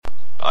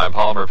I'm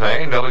Palmer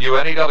Payne,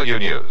 WNEW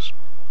News,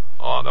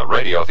 on the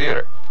Radio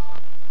Theater.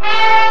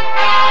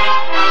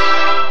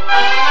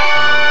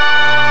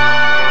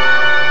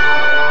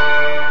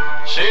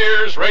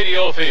 Sears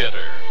Radio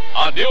Theater,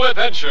 a new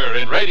adventure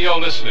in radio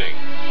listening.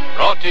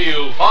 Brought to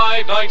you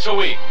 5 nights a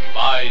week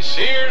by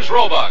Sears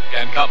Roebuck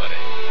and Company.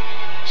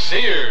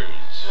 Sears,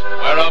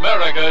 where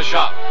America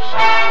shops.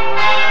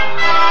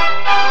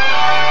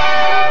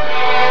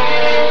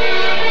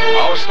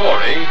 Our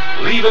story,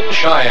 Leavin'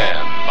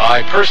 Cheyenne,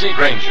 by Percy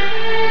Granger.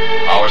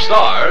 Our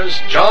stars,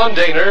 John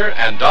Daner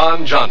and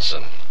Don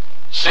Johnson.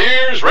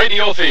 Sears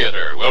Radio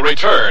Theater will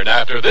return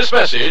after this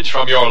message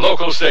from your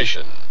local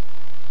station.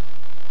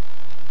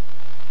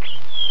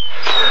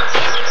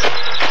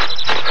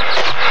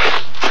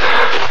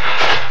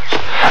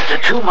 Up to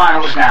 2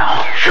 miles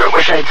now. Sure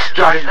wish I'd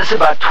started this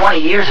about 20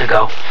 years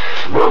ago.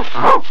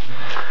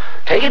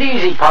 Take it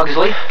easy,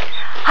 Pugsley.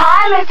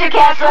 Hi, Mr.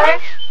 Kessler.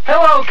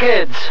 Hello,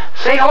 kids.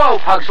 Say hello,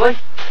 Pugsley.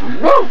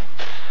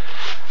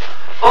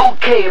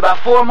 Okay, about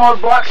 4 more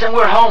blocks and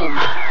we're home.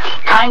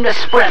 Time to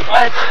sprint.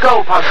 Let's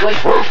go, Pugsley.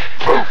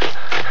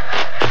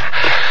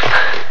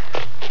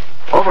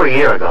 Over a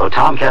year ago,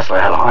 Tom Kessler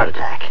had a heart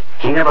attack.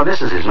 He never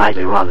misses his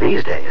nightly run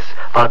these days.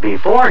 But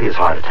before his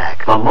heart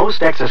attack, the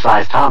most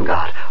exercise Tom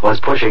got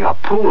was pushing a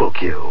pool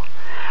cue.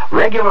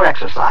 Regular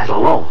exercise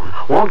alone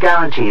won't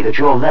guarantee that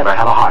you'll never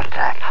have a heart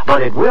attack,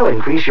 but it will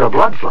increase your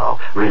blood flow,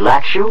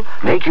 relax you,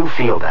 make you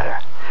feel better.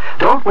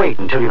 Don't wait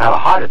until you've had a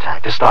heart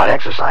attack to start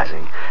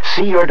exercising.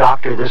 See your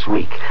doctor this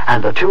week,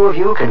 and the two of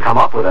you can come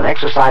up with an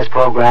exercise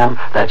program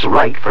that's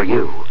right for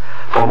you.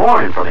 For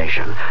more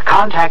information,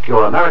 contact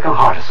your American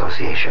Heart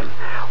Association.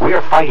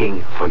 We're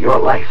fighting for your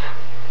life.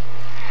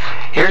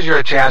 Here's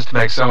your chance to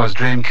make someone's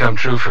dream come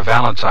true for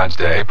Valentine's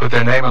Day. Put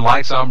their name in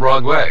lights on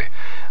Broadway.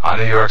 On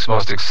New York's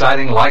most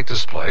exciting light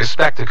display,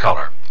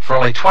 Spectacolor. For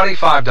only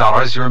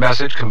 $25, your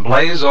message can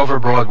blaze over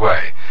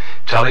Broadway.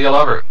 Tell her you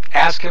love her.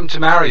 Ask him to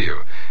marry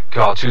you.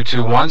 Call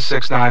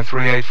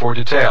 221-6938 for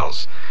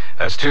details.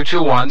 That's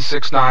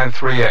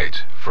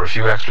 221-6938. For a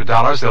few extra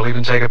dollars, they'll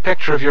even take a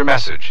picture of your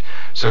message.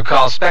 So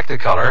call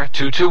Spectacolor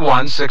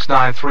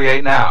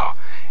 221-6938 now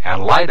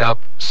and light up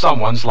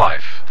someone's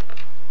life.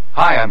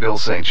 Hi, I'm Bill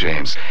St.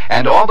 James,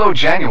 and although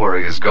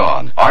January is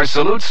gone, our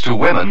salutes to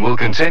women will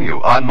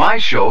continue. On my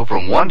show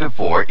from 1 to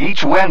 4,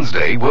 each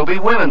Wednesday will be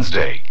Women's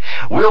Day.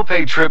 We'll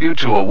pay tribute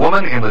to a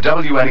woman in the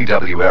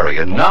WNEW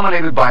area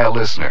nominated by a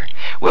listener.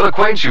 We'll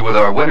acquaint you with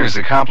our winner's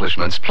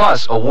accomplishments,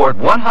 plus award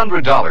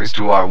 $100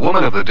 to our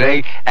Woman of the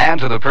Day and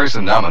to the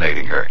person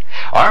nominating her.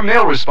 Our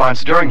mail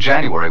response during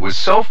January was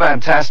so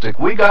fantastic,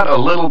 we got a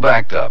little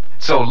backed up.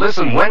 So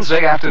listen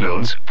Wednesday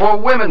afternoons for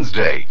Women's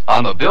Day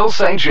on the Bill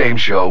St.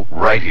 James Show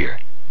right here.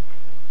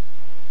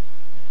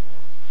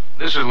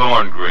 This is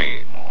Lorne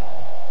Green.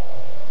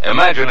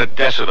 Imagine a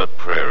desolate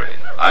prairie.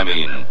 I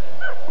mean,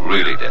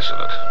 really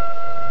desolate.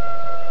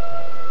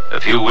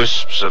 A few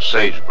wisps of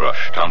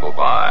sagebrush tumble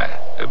by.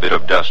 A bit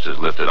of dust is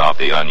lifted off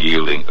the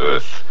unyielding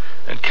earth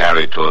and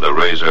carried toward the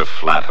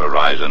razor-flat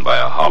horizon by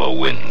a hollow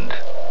wind.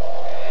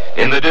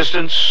 In the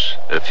distance,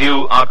 a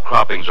few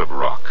outcroppings of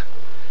rock.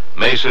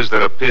 Mesas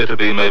that appear to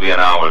be maybe an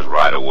hour's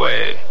ride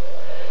away.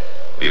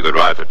 You could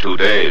ride for 2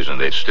 days and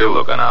they'd still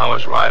look an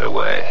hour's ride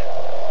away.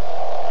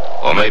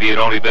 Or maybe you'd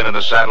only been in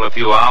the saddle a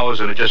few hours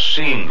and it just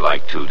seemed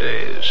like 2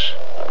 days.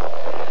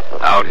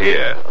 Out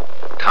here,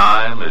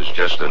 time is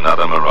just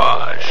another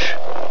mirage.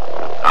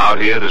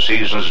 Out here, the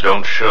seasons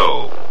don't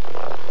show.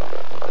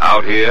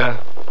 Out here,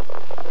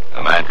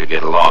 a man could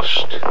get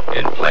lost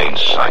in plain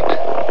sight.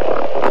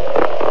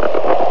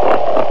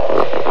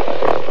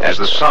 As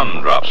the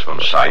sun drops from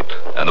sight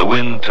and the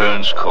wind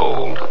turns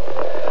cold,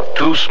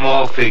 2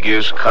 small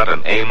figures cut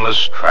an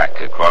aimless track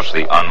across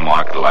the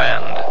unmarked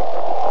land.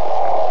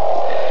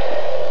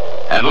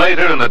 And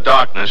later in the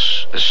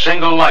darkness, a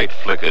single light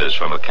flickers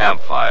from a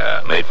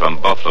campfire made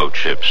from buffalo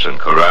chips and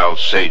corralled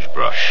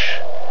sagebrush.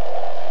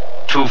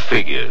 2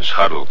 figures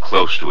huddled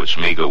close to its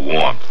meager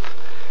warmth,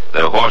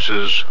 their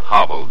horses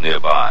hobbled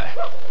nearby.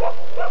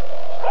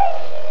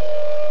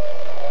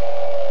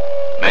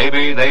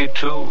 Maybe they,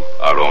 too,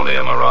 are only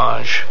a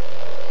mirage.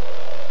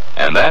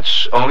 And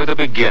that's only the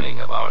beginning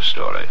of our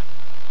story.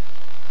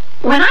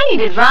 When I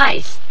need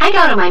advice, I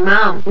go to my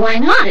mom. Why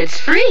not? It's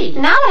free.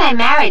 Now that I'm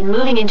married and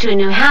moving into a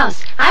new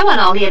house, I want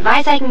all the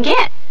advice I can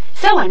get.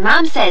 So when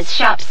Mom says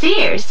shop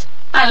Sears,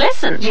 I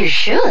listen. You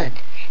should.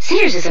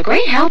 Sears is a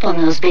great help on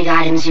those big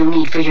items you'll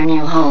need for your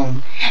new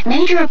home.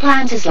 Major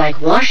appliances like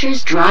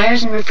washers,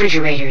 dryers, and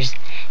refrigerators.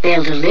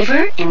 They'll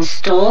deliver,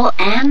 install,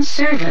 and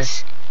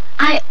service.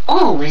 I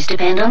always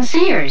depend on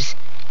Sears.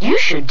 You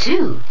should,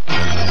 too.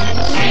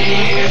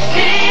 Sears,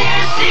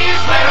 Sears,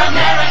 Sears, where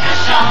America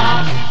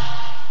shops.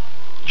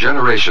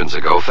 Generations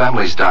ago,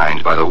 families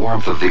dined by the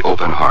warmth of the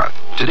open hearth.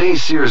 Today,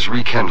 Sears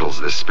rekindles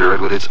this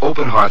spirit with its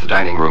open hearth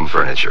dining room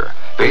furniture.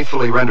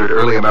 Faithfully rendered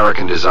early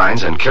American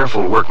designs and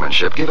careful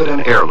workmanship give it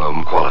an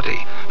heirloom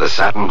quality. The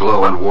satin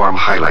glow and warm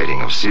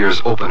highlighting of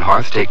Sears open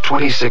hearth take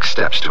 26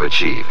 steps to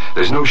achieve.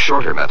 There's no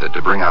shorter method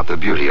to bring out the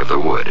beauty of the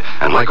wood.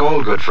 And like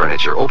all good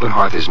furniture, open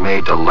hearth is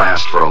made to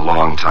last for a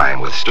long time.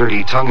 with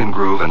sturdy tongue and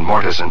groove and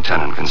mortise and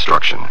tenon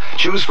construction.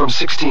 Choose from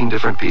 16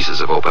 different pieces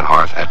of open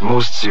hearth at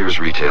most Sears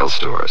retail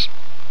stores.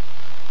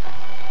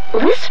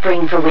 This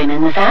spring for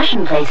women, the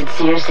fashion place at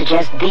Sears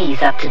suggests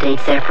these up-to-date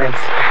separates.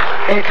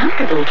 They're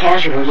comfortably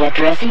casual yet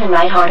dressy and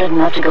light-hearted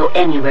enough to go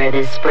anywhere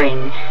this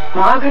spring.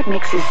 Margaret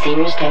mixes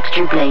Sears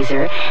texture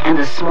blazer and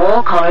the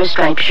small collar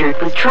striped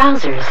shirt with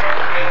trousers,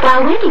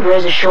 while Wendy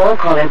wears a shawl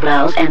collar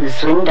blouse and the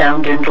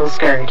slim-down dirndl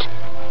skirt.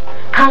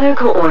 Color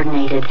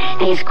coordinated,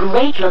 these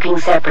great-looking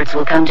separates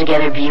will come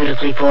together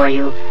beautifully for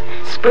you.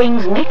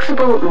 Spring's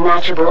mixable,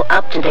 matchable,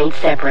 up-to-date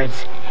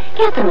separates.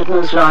 Get them at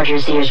most larger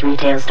Sears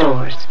retail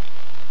stores.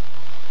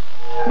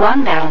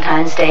 One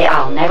Valentine's Day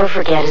I'll never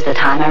forget is the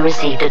time I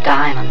received a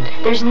diamond.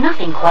 There's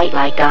nothing quite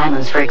like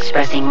diamonds for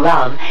expressing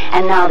love,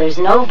 and now there's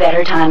no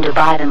better time to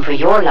buy them for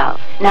your love.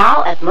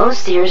 Now at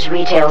most Sears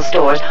retail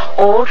stores,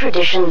 all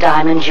tradition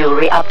diamond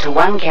jewelry up to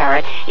 1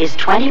 carat is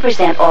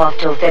 20% off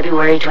till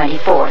February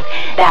 24th.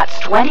 That's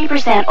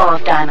 20%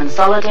 off diamond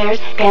solitaires,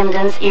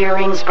 pendants,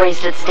 earrings,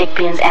 bracelets, stick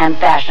pins, and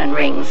fashion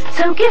rings.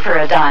 So give her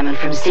a diamond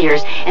from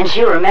Sears, and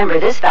she'll remember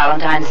this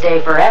Valentine's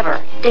Day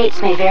forever.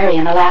 Dates may vary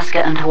in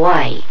Alaska and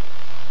Hawaii.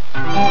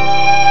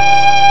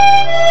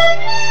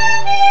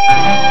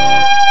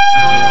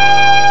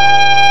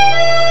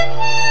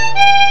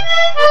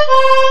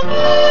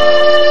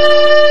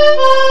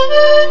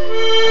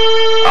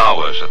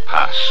 Hours have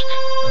passed.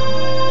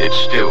 It's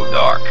still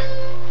dark,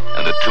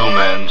 and the two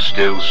men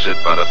still sit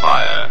by the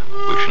fire,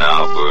 which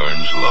now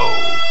burns low.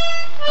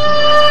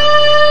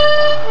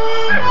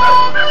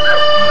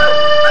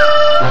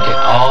 Look at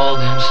all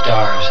them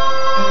stars.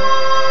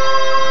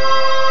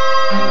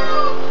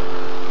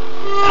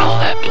 And all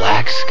that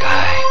black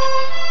sky.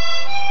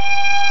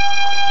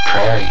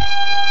 Prairie.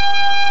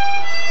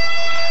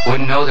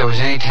 Wouldn't know there was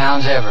any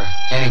towns ever,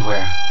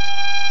 anywhere.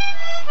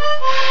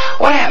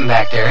 What happened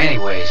back there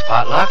anyways,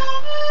 Potluck?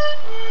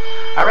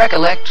 I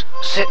recollect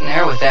sitting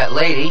there with that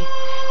lady,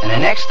 and the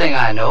next thing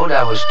I knowed,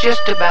 I was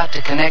just about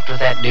to connect with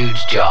that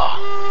dude's jaw.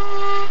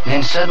 And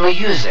then suddenly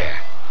you was there.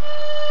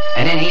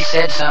 And then he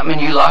said something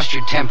and you lost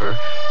your temper.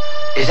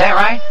 Is that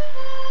right?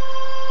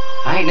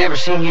 I ain't never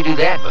seen you do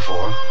that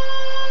before.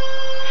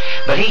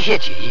 But he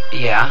hit you,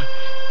 yeah.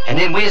 And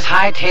then we was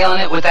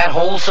hightailing it with that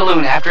whole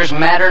saloon after us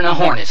madder than a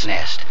hornet's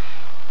nest.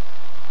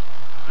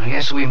 I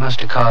guess we must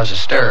have caused a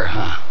stir,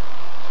 huh?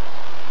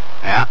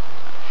 Yeah.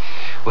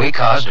 We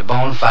caused a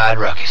bona fide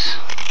ruckus.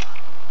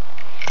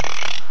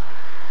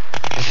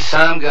 It's a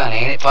some gun,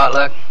 ain't it,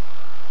 Potluck?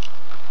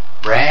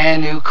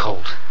 Brand new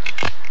Colt.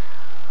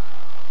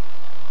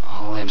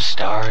 All them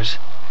stars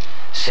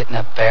sitting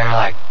up there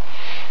like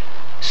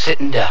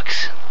sitting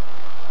ducks.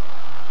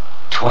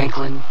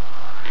 Twinkling,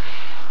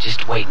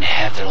 just waiting to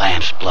have their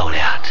lamps blowed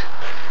out.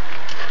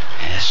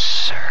 Yes,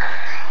 sir.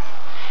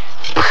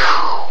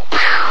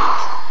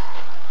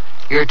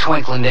 Your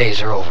twinkling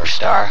days are over,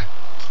 Star.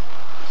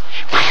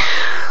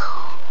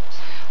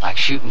 Like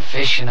shooting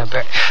fish in a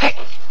bear.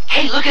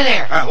 Hey, look at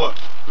there. What?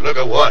 Look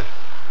at what?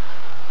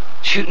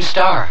 Shooting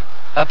Star,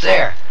 up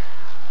there.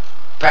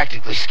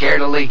 Practically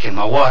scared a leak in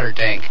my water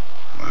tank.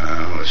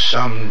 Well,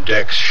 some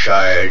deck's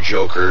shy a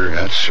joker,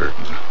 that's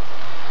certain.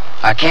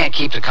 I can't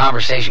keep the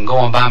conversation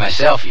going by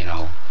myself, you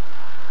know.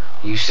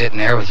 You sitting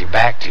there with your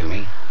back to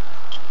me.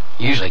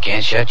 Usually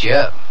can't shut you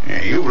up.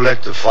 Yeah, you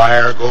let the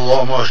fire go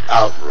almost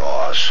out,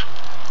 Ross.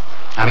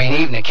 I mean,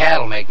 even the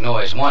cattle make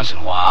noise once in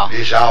a while.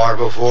 This hour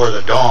before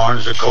the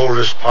dawn's the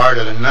coldest part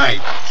of the night.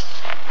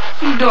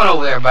 What are you doing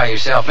over there by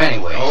yourself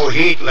anyway? No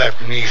heat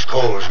left in these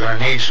coals. Gonna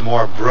need some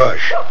more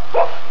brush.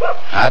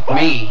 Not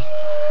me.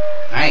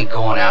 I ain't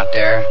going out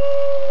there.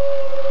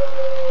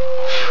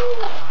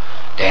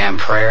 Damn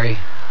prairie.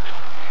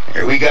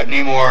 Here, we got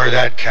any more of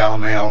that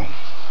calomel?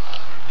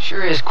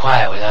 Sure is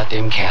quiet without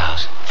them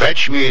cows.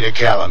 Fetch me the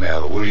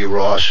calomel, will you,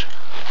 Ross?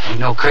 Ain't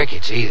no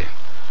crickets either.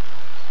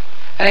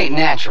 That ain't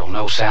natural,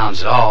 no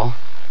sounds at all.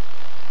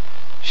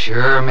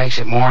 Sure makes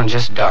it more than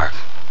just dark.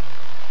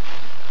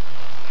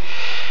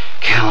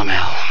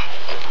 Calomel.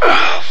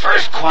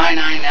 First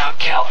quinine, now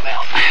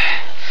calomel.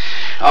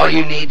 All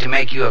you need to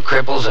make you a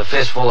cripple's a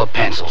fistful of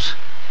pencils.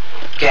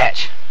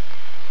 Catch.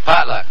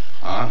 Potluck.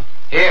 Huh?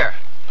 Here.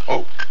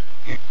 Oh.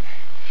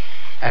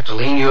 Have to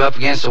lean you up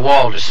against the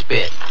wall to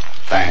spit.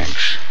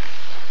 Thanks.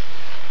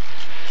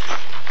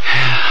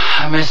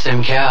 I miss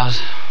them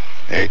cows.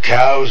 The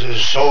cows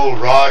is sold,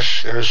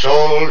 Ross. They're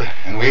sold,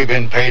 and we've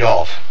been paid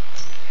off.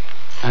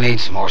 I need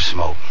some more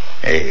smoke.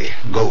 Hey,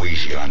 go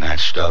easy on that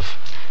stuff.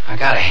 I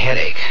got a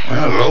headache.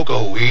 Well,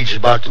 loco weed's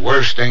about the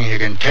worst thing you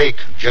can take.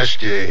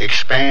 Just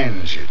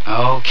expands it.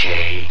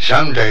 Okay.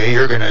 Someday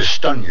you're gonna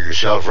stun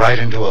yourself right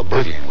into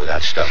oblivion with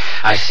that stuff.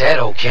 I said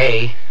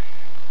okay.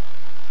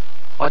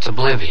 What's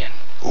oblivion?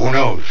 Who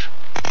knows?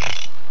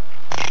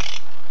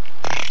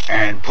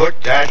 And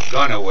put that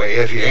gun away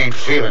if you ain't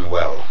feeling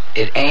well.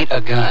 It ain't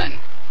a gun.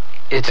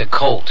 It's a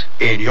Colt.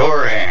 In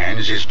your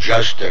hands, it's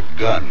just a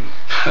gun.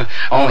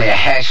 Only a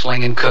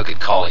hash-slinging cook could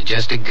call it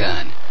just a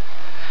gun.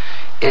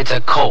 It's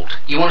a Colt.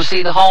 You want to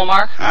see the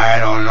hallmark? I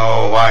don't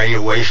know why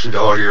you wasted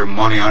all your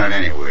money on it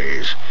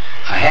anyways.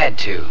 I had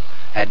to.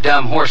 That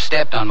dumb horse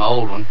stepped on my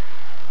old one.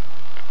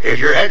 If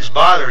your head's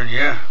bothering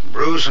you,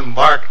 brew some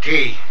bark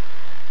tea.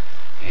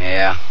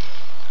 Yeah.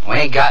 We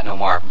ain't got no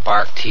more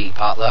bark tea,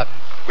 Potluck.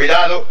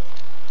 Cuidado.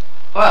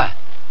 What?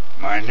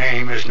 My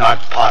name is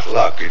not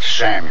Potluck, it's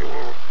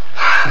Samuel.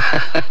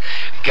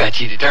 Got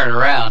you to turn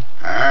around.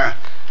 Huh?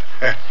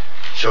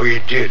 So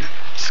you did.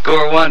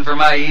 Score one for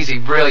my easy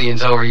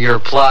brilliance over your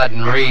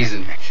plodding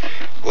reason.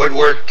 Good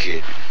work,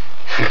 kid.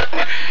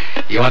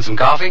 You want some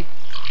coffee?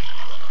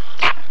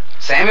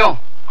 Samuel?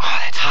 Oh,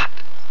 that's hot.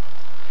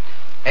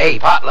 Hey,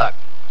 Potluck.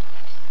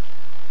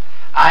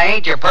 I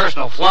ain't your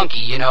personal flunky,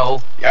 you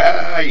know.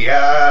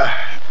 Yeah.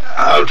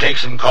 I'll take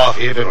some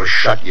coffee if it'll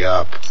shut you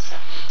up.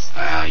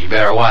 Well, you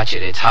better watch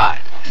it. It's hot.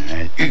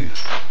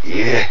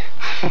 Yeah.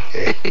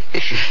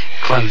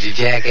 Clumsy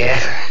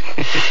jackass.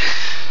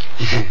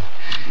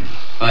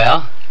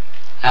 Well,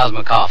 how's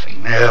my coffee?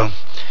 Well,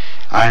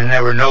 I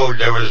never knowed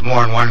there was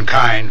more than one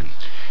kind.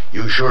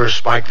 You sure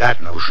spiked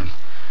that notion.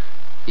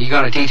 You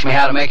gonna teach me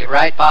how to make it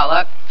right,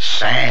 Potluck?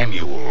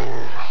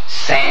 Samuel.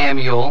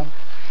 Samuel?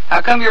 How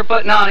come you're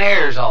putting on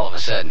airs all of a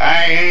sudden?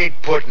 I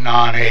ain't putting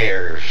on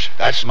airs.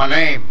 That's my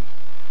name.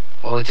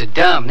 Well, it's a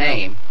dumb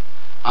name.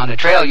 On the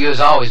trail, you was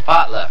always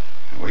Potluck.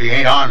 We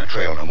ain't on the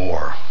trail no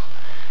more.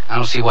 I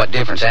don't see what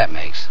difference that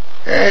makes.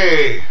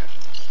 Hey,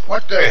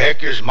 what the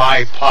heck is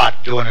my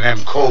pot doing in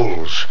them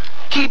coals?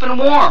 Keeping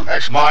warm.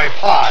 That's my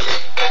pot.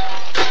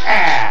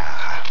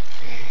 Ah,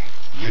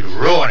 you'd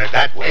ruin it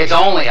that way. It's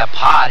only a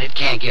pot. It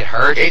can't get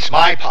hurt. It's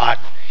my pot.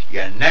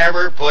 You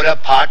never put a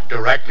pot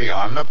directly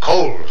on the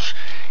coals.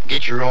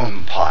 Get your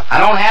own pot. I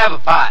don't have a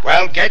pot.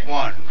 Well, get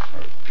one.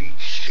 For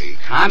Pete's sake.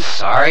 I'm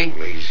sorry.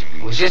 Lazy.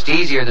 It was just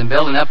easier than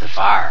building up the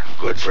fire.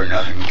 Good for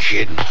nothing,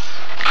 kid.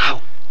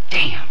 Ow,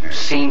 damn.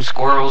 Seam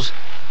squirrels.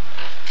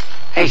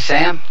 Hey,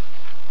 Sam.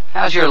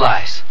 How's your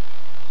lice?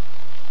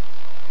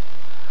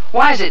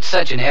 Why is it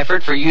such an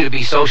effort for you to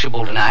be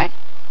sociable tonight?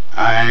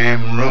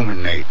 I'm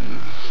ruminating.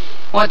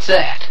 What's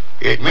that?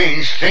 It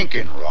means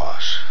thinking,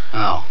 Ross.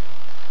 Oh.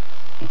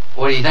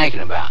 What are you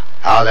thinking about?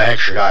 How the heck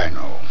should I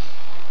know?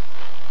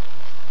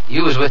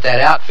 You was with that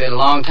outfit a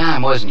long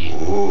time, wasn't you?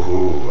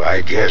 Ooh,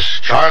 I guess.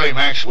 Charlie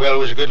Maxwell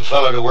was a good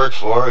fellow to work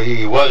for.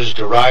 He was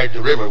to ride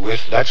the river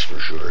with, that's for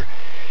sure.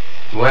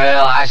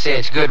 Well, I say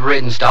it's good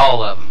riddance to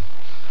all of them.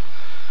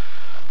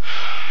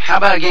 How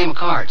about a game of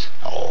cards?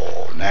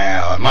 Oh,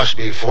 now, it must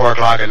be 4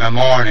 o'clock in the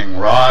morning,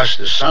 Ross.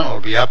 The sun will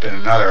be up in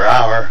another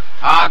hour.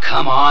 Ah,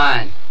 come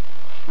on.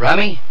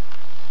 Rummy?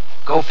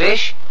 Go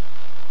fish?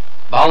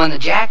 Ball in the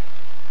jack?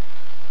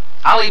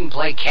 I'll even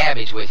play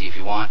cabbage with you if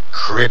you want.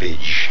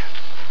 Cribbage.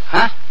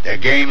 Huh? The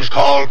game's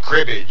called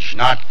cribbage,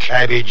 not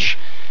cabbage.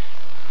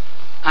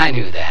 I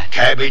knew that.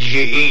 Cabbage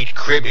you eat,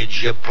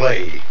 cribbage you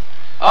play.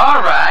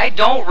 All right,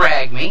 don't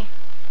rag me.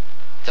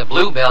 It's a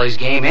Bluebelly's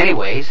game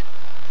anyways.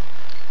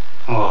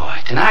 Oh,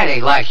 tonight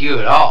ain't like you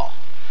at all.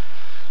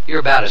 You're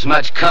about as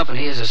much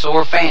company as a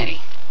sore fanny.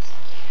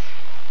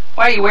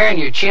 Why are you wearing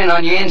your chin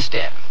on your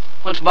instep?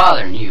 What's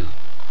bothering you?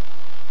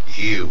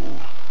 You.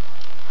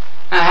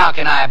 Now, how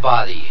can I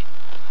bother you?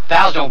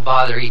 Pals don't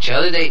bother each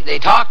other. They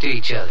talk to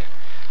each other.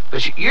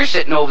 But you're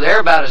sitting over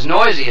there about as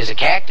noisy as a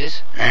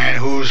cactus. And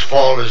whose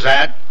fault is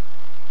that?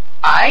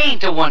 I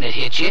ain't the one that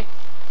hit you.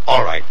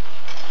 All right.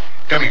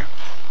 Come here.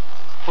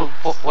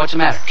 What's the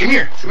matter? Come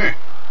here. Come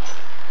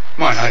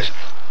on, Isaac.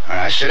 All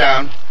right, sit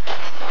down.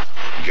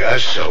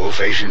 Just so,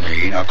 facing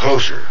me. Now,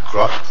 closer.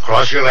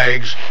 Cross your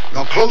legs.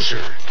 No,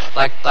 closer.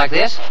 Like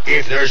this?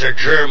 If there's a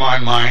germ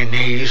on my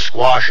knee,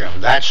 squash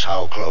him. That's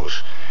how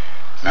close.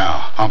 Now,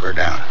 hunker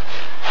down.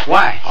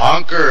 Why?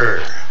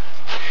 Hunker.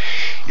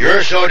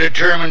 You're so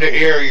determined to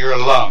air your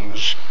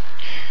lungs.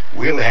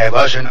 We'll have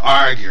us an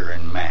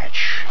arguing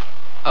match.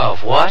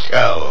 Of what?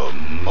 Oh,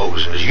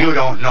 Moses, you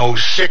don't know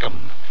Sick'em.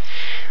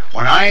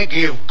 When I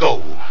give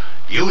go,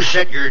 you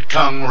set your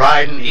tongue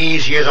riding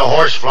easy as a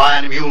horsefly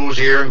in a mule's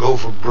ear and go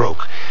for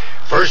broke.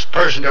 First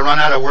person to run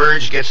out of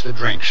words gets the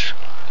drinks.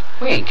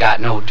 We ain't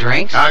got no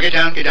drinks. Now get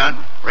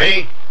down.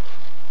 Ready?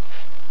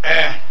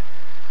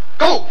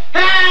 Go!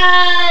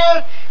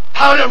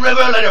 Powder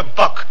River, let her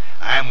buck.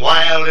 I'm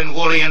wild and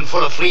woolly and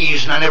full of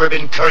fleas, and I've never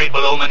been curried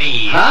below my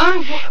knees.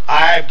 Huh?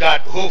 I've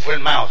got hoof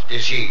and mouth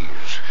disease,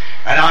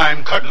 and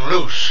I'm cutting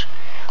loose.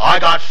 I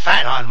got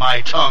fat on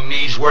my tongue,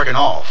 needs working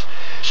off.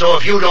 So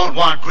if you don't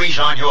want grease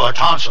on your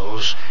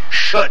tonsils,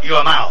 shut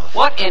your mouth.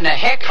 What in the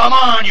heck? Come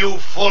on, you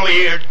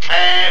full-eared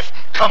calf.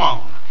 Come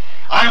on.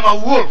 I'm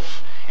a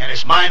wolf, and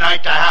it's my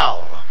night to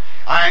howl.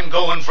 I'm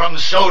going from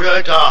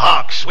soda to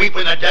hawk,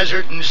 sweeping the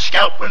desert and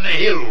scalping the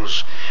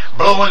hills,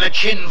 blowing the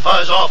chin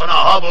fuzz off on a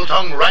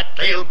hobble-tongued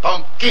rat-tailed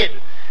punk kid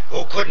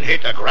who couldn't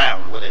hit the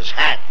ground with his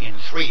hat in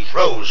 3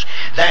 throws.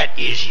 That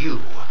is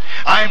you.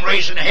 I'm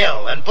raising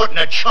hell and putting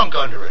a chunk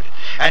under it,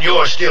 and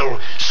you're still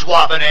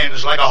swapping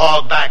ends like a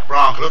hog-back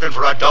bronc looking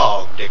for a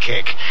dog to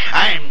kick.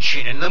 I'm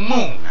chinning the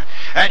moon,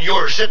 and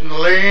you're sitting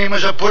lame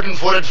as a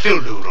pudding-footed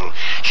fildoodle,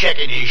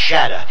 checking his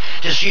shadow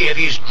to see if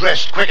he's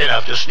dressed quick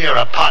enough to snare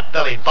a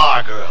pot-bellied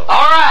bar girl.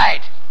 All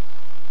right.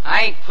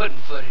 I ain't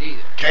pudding-footed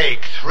either.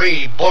 Take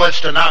 3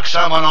 bullets to knock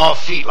someone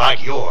off feet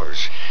like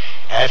yours.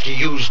 Have to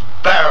use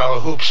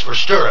barrel hoops for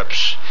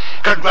stirrups.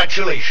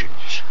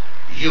 Congratulations.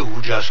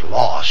 You just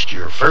lost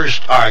your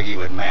first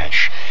argument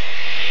match.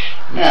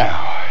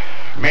 Now,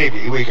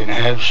 maybe we can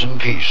have some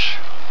peace.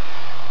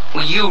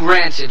 Well, you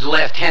rancid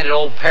left-handed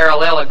old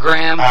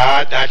parallelogram.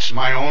 That's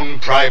my own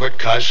private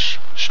cuss.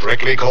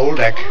 Strictly cold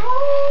deck.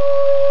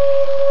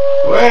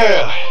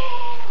 Well,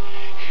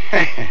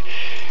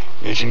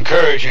 it's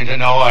encouraging to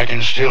know I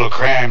can still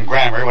cram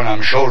grammar when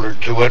I'm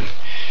shouldered to it.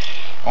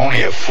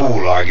 Only a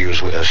fool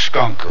argues with a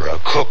skunk or a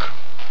cook.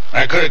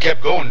 I could have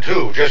kept going,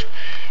 too, just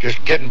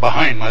getting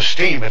behind my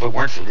steam if it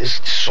weren't for this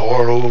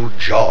sore old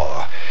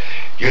jaw.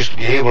 Used to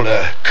be able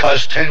to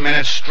cuss 10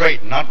 minutes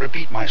straight and not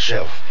repeat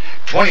myself.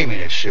 20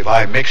 minutes if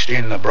I mixed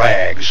in the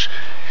brags.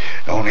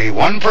 Only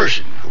one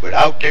person who could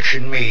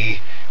out-diction me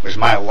was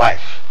my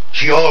wife.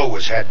 She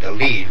always had the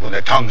lead when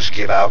the tongues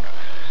give out.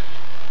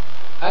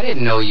 I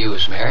didn't know you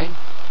was married.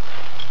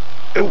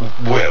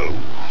 Well...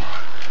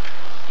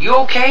 You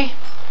okay?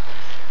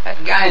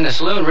 That guy in the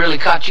saloon really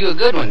caught you a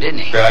good one,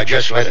 didn't he?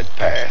 Just let it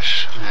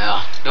pass.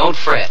 Well, don't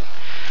fret.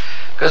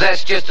 'Cause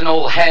that's just an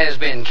old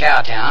has-been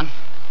cowtown.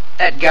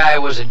 That guy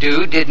was a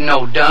dude, didn't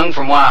know dung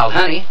from wild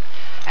honey.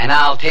 And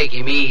I'll take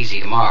him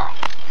easy tomorrow.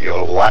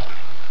 You'll what?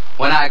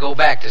 When I go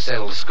back to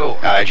settle the score.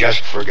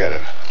 Just forget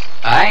it.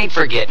 I ain't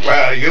forgetting it.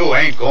 Well, you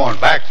ain't going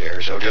back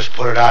there, so just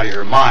put it out of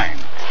your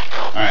mind.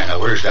 All right, now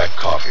where's that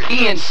coffee?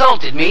 He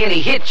insulted me and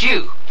he hit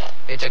you.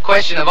 It's a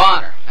question of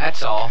honor,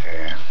 that's all.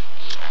 Yeah.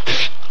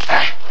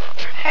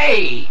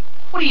 Hey,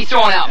 what are you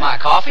throwing out my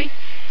coffee?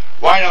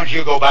 Why don't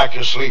you go back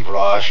to sleep,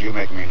 Ross? You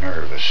make me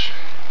nervous.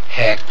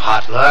 Heck,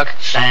 Potluck.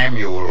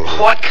 Samuel.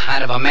 What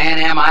kind of a man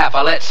am I if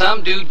I let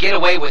some dude get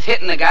away with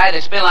hitting the guy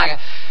that's been like a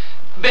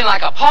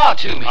paw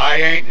to me? I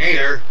ain't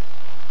neither.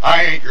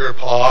 I ain't your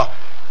paw.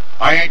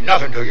 I ain't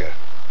nothing to you.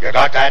 You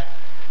got that?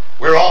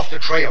 We're off the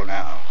trail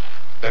now.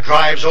 The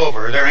drive's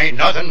over. There ain't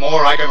nothing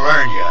more I can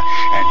learn you.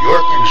 And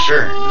your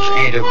concerns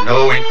ain't of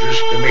no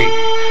interest to me.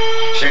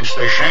 Since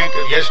the shank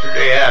of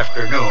yesterday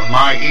afternoon,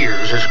 my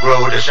ears has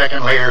growed a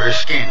second layer of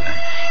skin.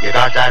 You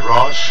got that,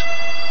 Ross?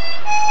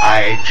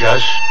 I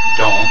just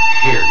don't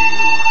hear you.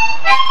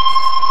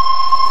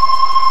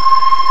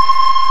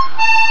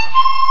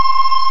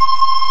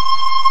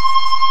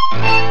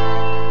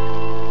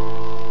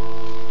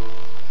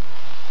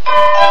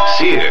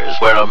 Sears,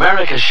 where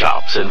America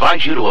shops,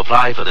 invites you to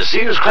apply for the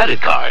Sears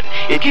credit card.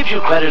 It gives you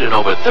credit in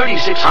over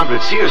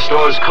 3,600 Sears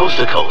stores coast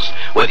to coast.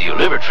 Whether you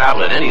live or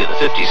travel in any of the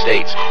 50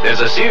 states,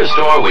 there's a Sears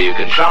store where you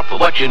can shop for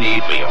what you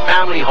need for your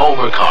family, home,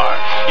 or car.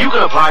 You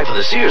can apply for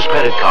the Sears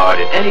credit card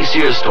at any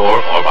Sears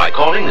store or by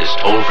calling this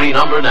toll-free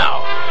number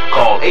now.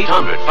 Call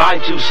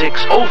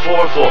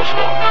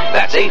 800-526-0444.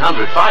 That's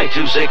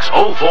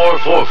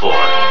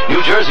 800-526-0444.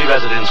 New Jersey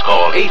residents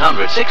call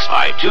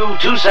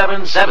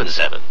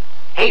 800-652-2777.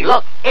 Hey,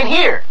 look, in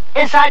here,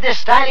 inside this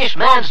stylish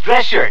man's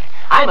dress shirt.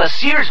 I'm a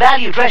Sears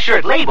Value dress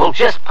shirt label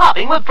just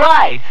popping with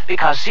pride,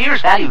 because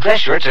Sears Value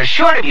dress shirts are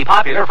sure to be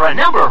popular for a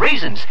number of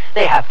reasons.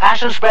 They have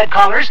fashion spread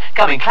collars,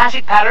 come in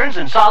classic patterns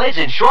and solids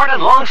in short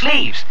and long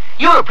sleeves.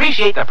 You'll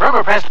appreciate the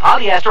perma-pressed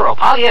polyester or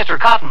polyester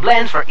cotton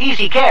blends for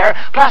easy care,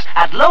 plus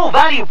at low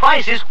value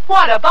prices,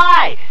 what a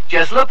buy!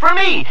 Just look for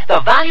me, the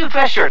Value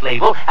dress shirt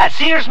label at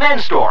Sears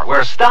Men's Store,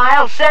 where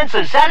style, sense,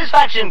 and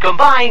satisfaction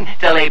combine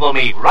to label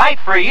me right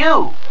for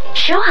you.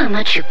 Show how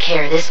much you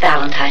care this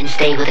Valentine's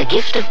Day with a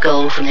gift of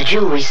gold from the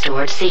jewelry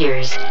store at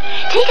Sears.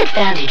 Take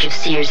advantage of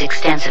Sears'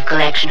 extensive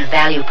collection of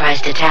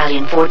value-priced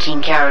Italian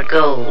 14-karat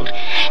gold.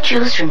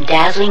 Choose from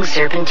dazzling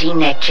serpentine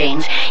neck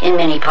chains in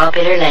many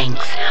popular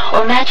lengths,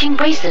 or matching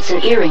bracelets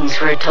and earrings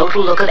for a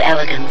total look of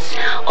elegance.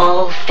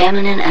 All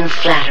feminine and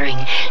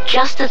flattering,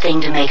 just the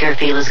thing to make her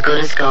feel as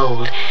good as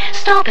gold.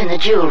 Stop in the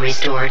jewelry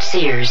store at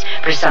Sears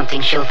for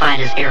something she'll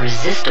find as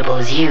irresistible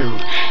as you.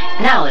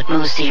 Now at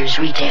most Sears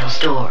retail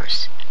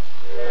stores.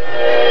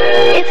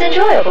 It's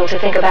enjoyable to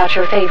think about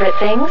your favorite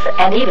things,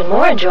 and even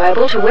more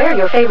enjoyable to wear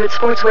your favorite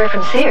sportswear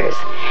from Sears.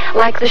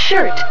 Like the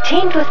shirt,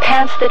 teamed with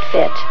pants that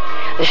fit.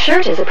 The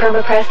shirt is a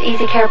perma-pressed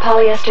easy care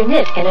polyester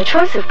knit in a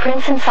choice of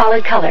prints and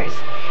solid colors.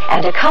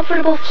 And a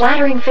comfortable,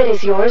 flattering fit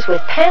is yours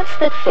with pants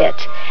that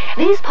fit.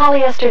 These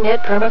polyester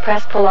knit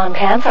perma-pressed pull-on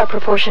pants are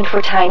proportioned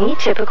for tiny,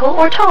 typical,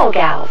 or tall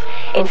gals,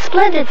 in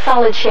splendid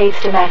solid shades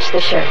to match the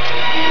shirt.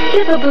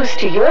 Give a boost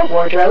to your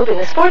wardrobe in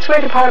the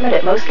sportswear department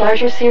at most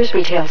larger Sears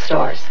retail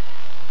stores.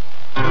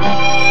 Two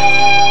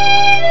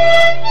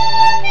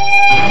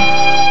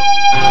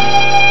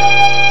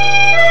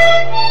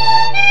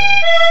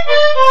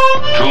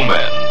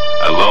men,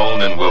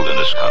 alone in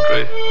wilderness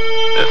country,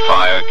 their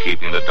fire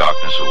keeping the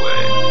darkness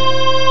away.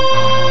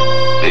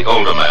 The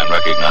older man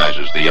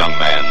recognizes the young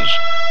man's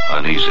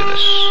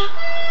uneasiness.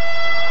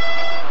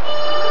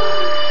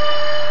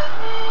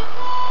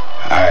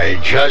 I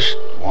just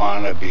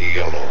want to be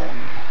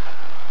alone.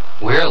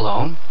 We're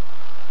alone?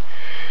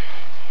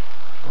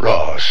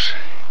 Ross,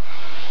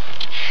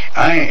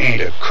 I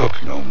ain't a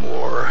cook no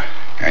more,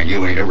 and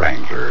you ain't a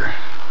wrangler.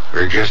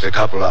 We're just a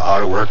couple of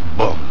out-of-work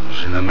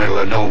bums in the middle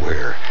of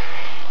nowhere,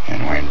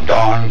 And when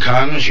dawn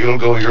comes, you'll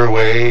go your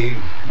way,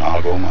 and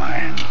I'll go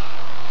mine.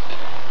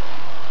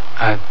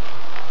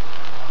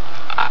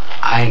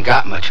 I ain't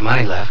got much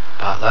money left,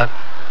 Potluck.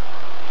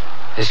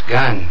 This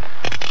gun,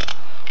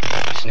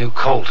 this new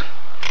Colt,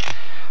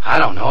 I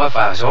don't know if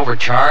I was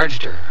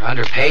overcharged or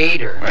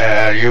underpaid or...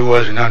 Well, you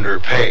wasn't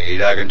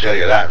underpaid, I can tell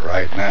you that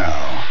right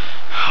now.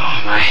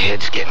 Oh, my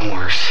head's getting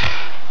worse.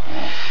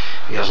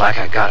 Feels like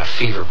I got a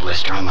fever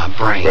blister on my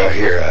brain. Well,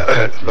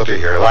 here, look at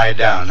here, lie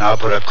down. I'll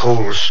put a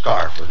cold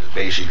scarf at the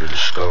base of your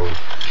skull.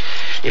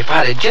 If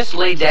I'd have just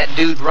laid that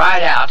dude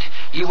right out,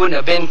 you wouldn't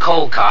have been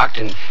cold-cocked,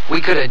 and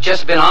we could have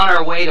just been on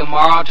our way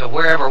tomorrow to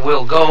wherever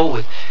we'll go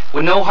with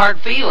no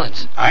hard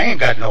feelings. I ain't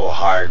got no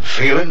hard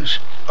feelings.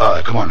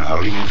 Come on now,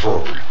 lean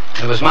forward.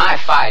 It was my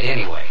fight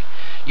anyway.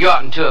 You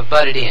oughtn't to have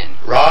butted in.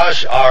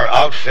 Ross, our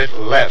outfit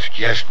left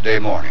yesterday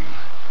morning.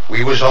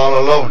 We was all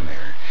alone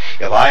there.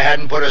 If I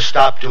hadn't put a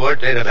stop to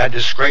it, they'd have had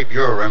to scrape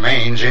your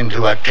remains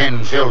into a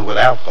tin filled with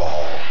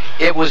alcohol.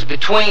 It was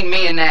between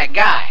me and that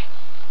guy.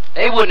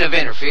 They wouldn't have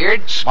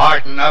interfered.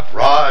 Smarten up,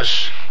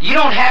 Ross. You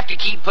don't have to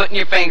keep putting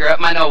your finger up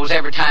my nose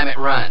every time it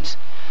runs.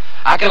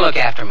 I can look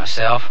after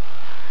myself.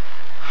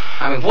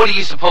 I mean, what do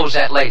you suppose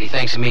that lady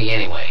thinks of me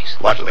anyways?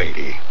 What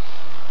lady?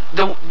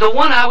 The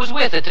one I was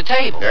with at the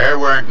table. There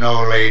weren't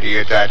no lady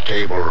at that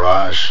table,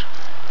 Ross.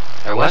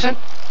 There wasn't?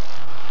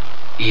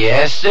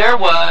 Yes, there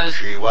was.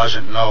 She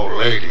wasn't no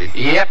lady.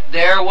 Yep,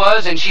 there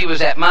was, and she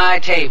was at my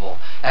table.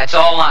 That's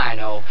all I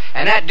know.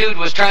 And that dude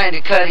was trying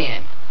to cut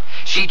in.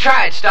 She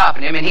tried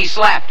stopping him, and he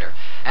slapped her.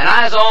 And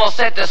I was all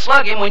set to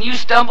slug him when you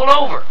stumbled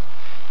over.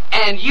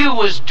 And you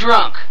was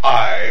drunk.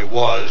 I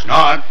was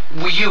not.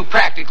 Well, you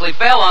practically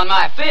fell on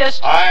my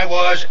fist. I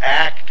was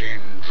acting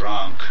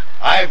drunk.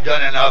 I've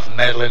done enough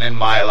meddling in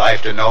my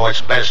life to know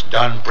it's best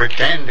done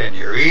pretending.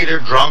 You're either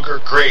drunk or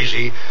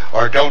crazy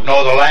or don't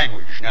know the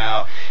language.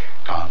 Now,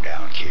 calm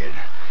down, kid.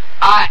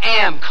 I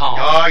am calm.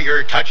 Oh,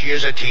 you're touchy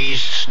as a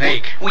teased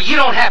snake. Well, you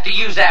don't have to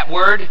use that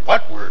word.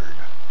 What word?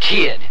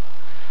 Kid.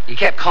 You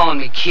kept calling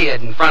me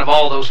kid in front of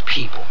all those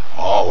people.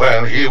 Oh,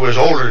 well, he was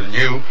older than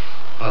you.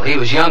 Well, he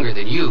was younger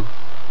than you.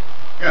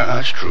 Yeah,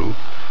 that's true.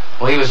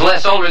 Well, he was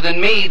less older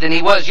than me than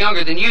he was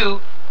younger than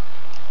you.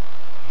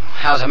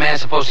 How's a man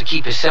supposed to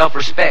keep his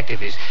self-respect if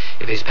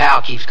his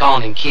pal keeps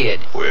calling him kid?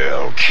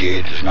 Well,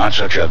 kid is not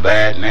such a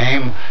bad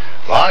name.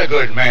 A lot of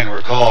good men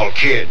were called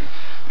kid.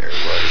 There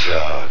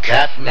was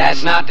Captain...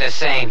 That's not the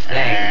same thing.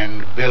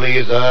 And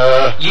Billy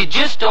the... You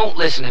just don't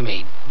listen to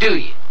me, do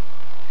you?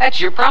 That's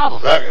your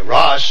problem. Look,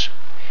 Ross,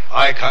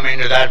 I come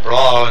into that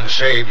brawl and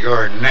saved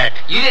your neck.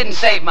 You didn't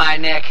save my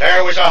neck.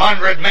 There was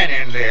 100 men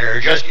in there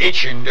just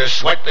itching to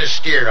sweat the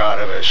steer out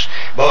of us.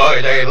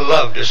 Boy, they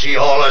love to see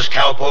all us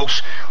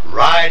cowpokes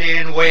ride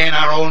in weighing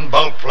our own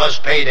bulk plus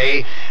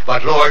payday.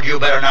 But, Lord, you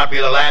better not be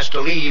the last to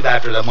leave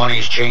after the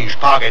money's changed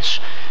pockets.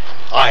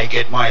 I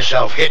get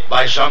myself hit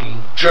by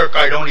some jerk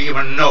I don't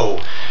even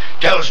know.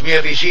 Tells me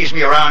if he sees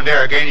me around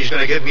there again, he's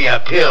going to give me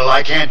a pill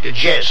I can't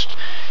digest.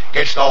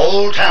 Gets the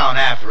whole town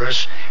after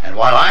us, and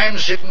while I'm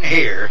sitting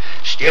here,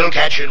 still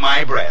catching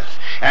my breath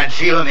and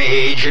feeling the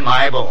age in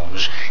my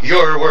bones,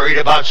 you're worried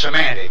about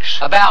semantics.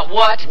 About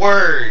what?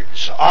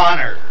 Words,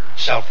 honor,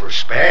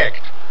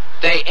 self-respect.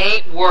 They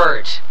ain't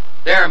words.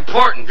 They're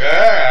important.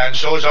 Yeah, and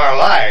so's our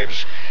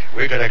lives.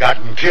 We could have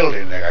gotten killed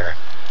in there.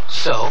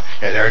 So?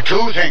 Yeah, there are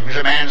two things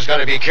a man's got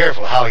to be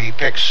careful how he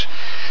picks.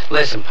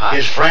 Listen, Pot.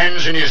 His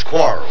friends and his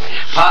quarrels.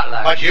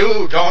 Potluck. But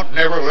you don't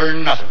never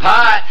learn nothing.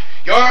 Pot!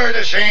 You're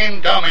the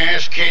same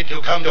dumbass kid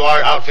who come to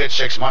our outfit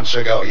 6 months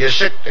ago. You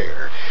sit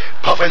there,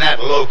 puffing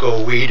that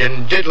loco weed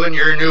and diddling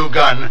your new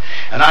gun,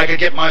 and I could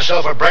get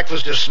myself a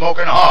breakfast of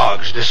smoking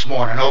hogs this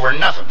morning over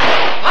nothing.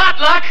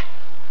 Potluck!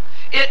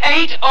 It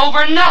ain't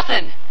over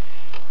nothing.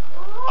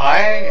 I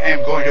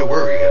am going to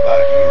worry about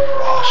you,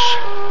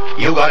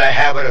 Ross. You got a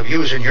habit of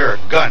using your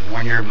gun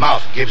when your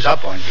mouth gives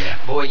up on you.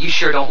 Boy, you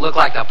sure don't look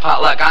like the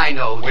Potluck I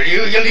know. Will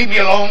you leave me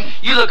alone?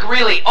 You look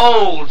really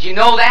old, you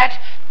know that?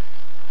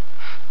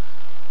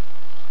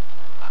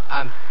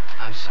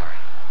 I'm sorry.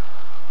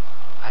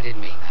 I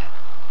didn't mean that.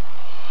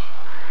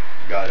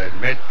 Gotta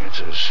admit, it's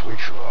a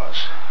switch,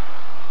 Ross.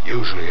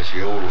 Usually it's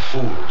the old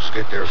fools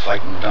get their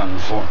fighting done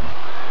for them.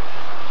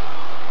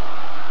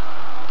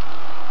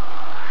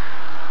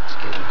 It's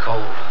getting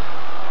cold.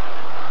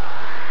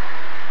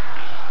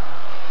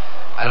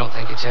 I don't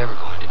think it's ever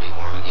going to be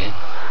warm again.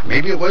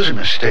 Maybe it was a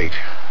mistake.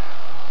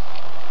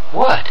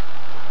 What?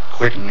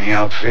 Quitting the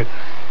outfit.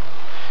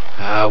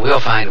 We'll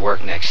find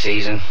work next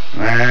season.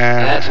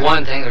 That's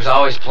one thing there's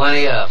always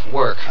plenty of,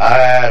 work.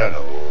 I don't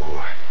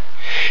know.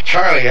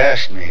 Charlie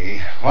asked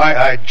me why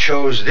I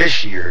chose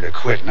this year to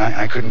quit, and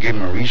I couldn't give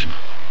him a reason.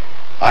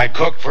 I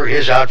cooked for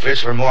his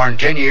outfits for more than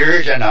 10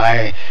 years, and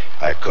I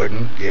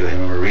couldn't give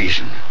him a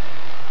reason.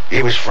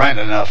 He was friend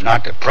enough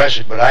not to press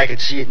it, but I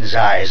could see it in his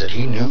eyes that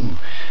he knew.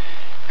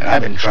 And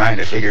I've been trying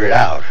to figure it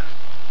out.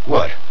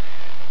 What?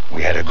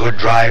 We had a good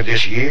drive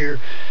this year,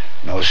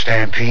 no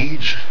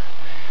stampedes.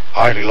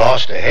 Hardly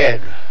lost a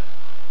head.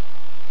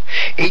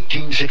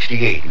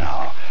 1868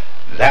 now.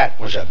 That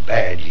was a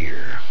bad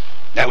year.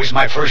 That was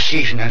my first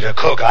season as a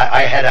cook.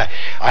 I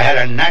had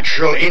a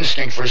natural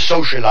instinct for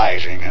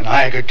socializing, and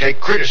I could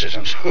take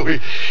criticism, so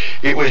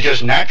it was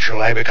just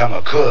natural I become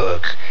a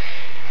cook.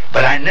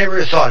 But I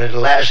never thought it'd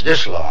last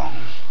this long.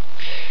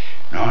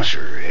 No,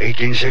 sir,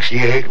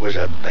 1868 was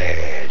a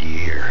bad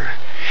year.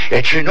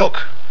 At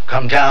Chinook,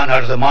 come down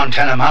out of the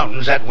Montana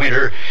mountains that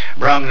winter,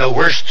 brung the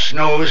worst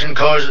snows and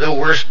caused the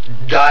worst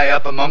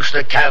die-up amongst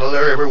the cattle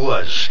there ever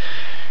was.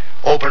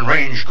 Open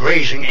range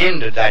grazing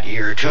ended that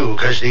year, too,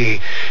 'cause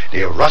the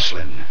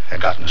rustling had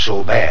gotten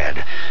so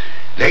bad.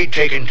 They'd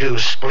taken to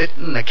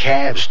splitting the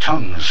calves'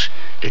 tongues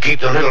to keep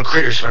the little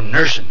critters from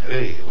nursing.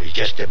 It was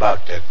just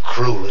about the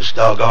cruelest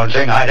doggone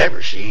thing I'd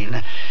ever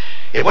seen.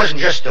 It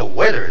wasn't just the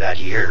weather that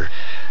year.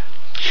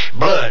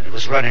 Blood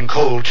was running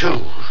cold,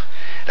 too.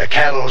 The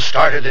cattle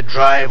started to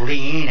drive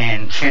lean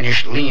and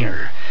finished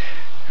leaner.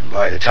 And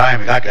by the time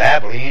we got to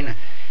Abilene,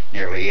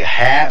 nearly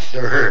half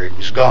the herd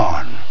was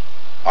gone.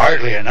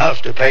 Hardly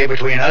enough to pay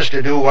between us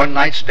to do one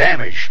night's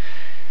damage.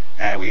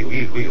 And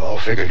we all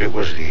figured it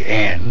was the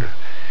end.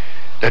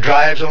 The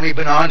drive's only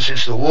been on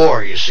since the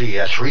war, you see,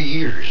 3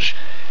 years.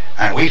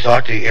 And we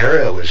thought the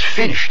era was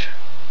finished.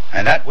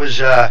 And that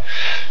was,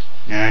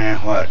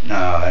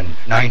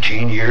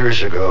 19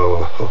 years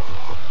ago.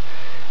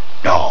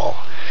 No,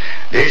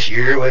 this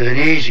year was an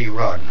easy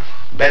run.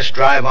 Best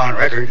drive on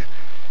record.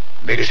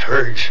 Biggest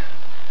herds.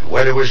 The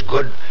weather was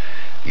good.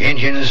 The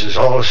Indians is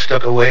all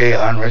stuck away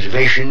on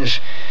reservations.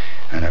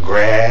 And the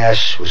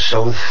grass was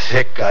so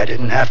thick I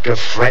didn't have to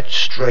fret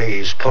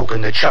strays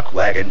poking the chuck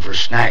wagon for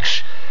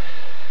snacks.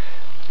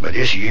 But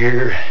this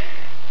year,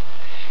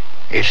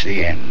 it's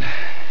the end.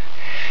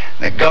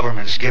 The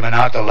government's given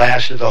out the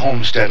last of the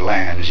homestead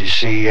lands, you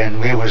see,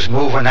 and we was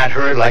moving that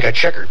herd like a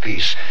checker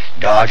piece,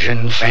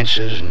 dodging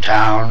fences and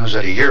towns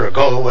that a year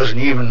ago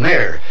wasn't even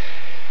there.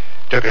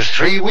 Took us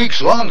 3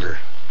 weeks longer.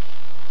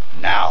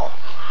 Now,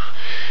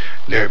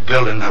 they're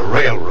building a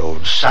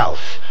railroad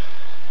south.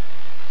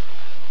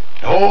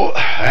 Oh,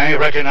 I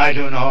reckon I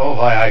do know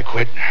why I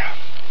quit.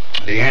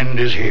 The end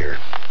is here,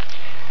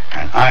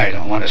 and I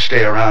don't want to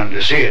stay around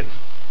to see it.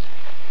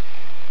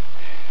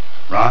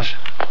 Ross?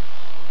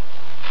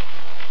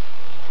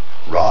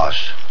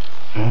 Ross.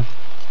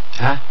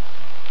 Huh?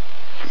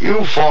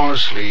 You fall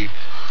asleep.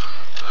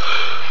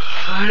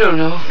 I don't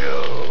know.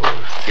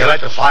 You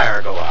let the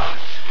fire go out.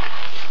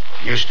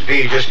 Used to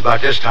be just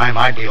about this time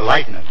I'd be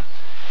lighting it.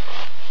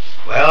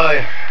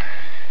 Well,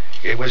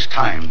 it was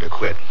time to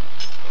quit.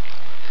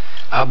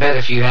 I'll bet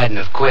if you hadn't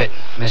have quit,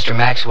 Mr.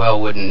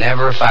 Maxwell would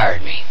never have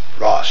fired me.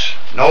 Ross,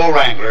 no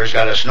wrangler's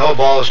got a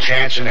snowball's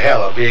chance in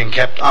hell of being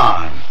kept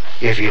on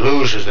if he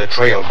loses the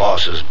trail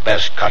boss's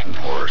best cutting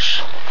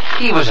horse.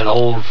 He was an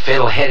old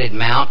fiddle-headed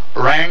mount.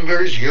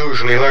 Wranglers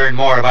usually learn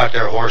more about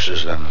their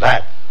horses than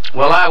that.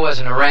 Well, I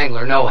wasn't a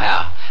wrangler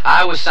nohow.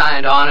 I was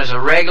signed on as a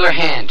regular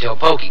hand till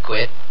Pokey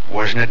quit.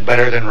 Wasn't it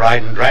better than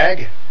riding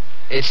drag?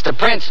 It's the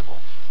principle.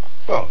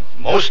 Well,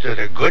 most of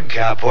the good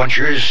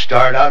cowpunchers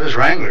start out as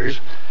wranglers.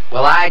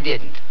 Well, I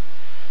didn't.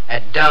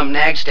 That dumb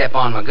nag stepped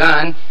on my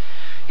gun.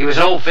 He was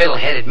an old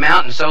fiddle-headed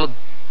mount, and so...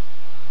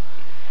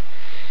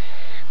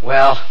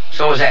 Well,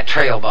 so was that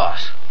trail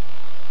boss.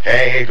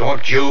 Hey,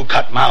 don't you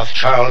cut-mouth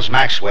Charles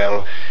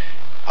Maxwell.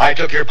 I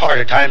took your part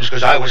at times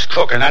because I was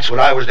cook, and that's what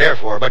I was there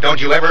for. But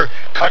don't you ever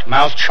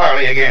cut-mouth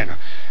Charlie again.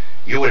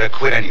 You would have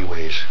quit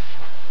anyways.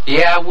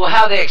 Yeah, well,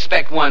 how they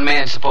expect one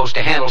man supposed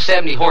to handle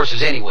 70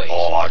 horses anyways?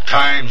 Oh,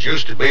 times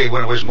used to be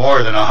when it was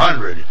more than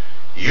 100.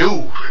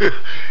 You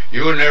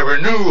never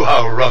knew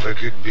how rough it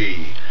could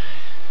be.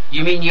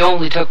 You mean you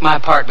only took my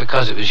part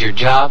because it was your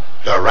job?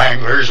 The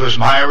wranglers was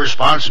my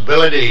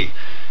responsibility.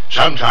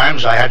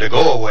 Sometimes I had to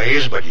go a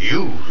ways, but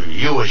you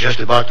was just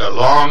about the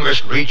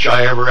longest reach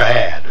I ever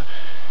had.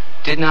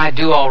 Didn't I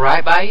do all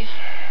right by you?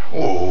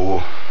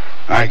 Oh,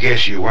 I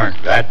guess you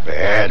weren't that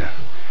bad.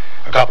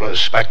 A couple of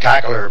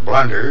spectacular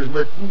blunders,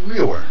 but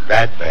you weren't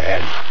that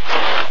bad.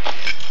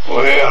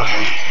 Well,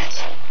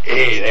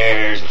 hey,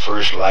 there's the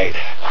first light.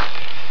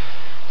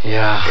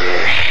 Yeah.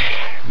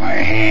 My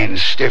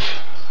hand's stiff.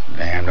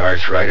 Damned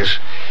arthritis.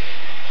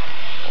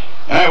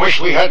 I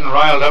wish we hadn't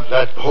riled up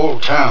that whole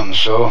town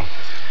so.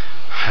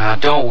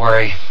 Don't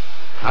worry.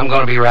 I'm going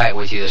to be right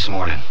with you this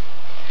morning.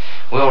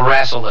 We'll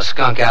wrestle the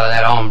skunk out of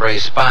that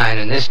hombre's spine,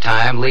 and this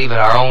time leave at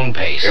our own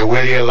pace.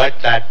 Will you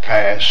let that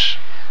pass?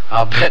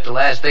 I'll bet the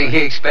last thing he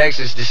expects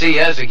is to see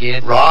us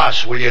again.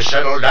 Ross, will you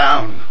settle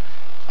down?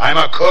 I'm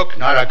a cook,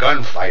 not a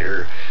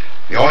gunfighter.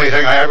 The only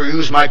thing I ever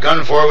used my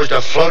gun for was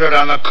to float it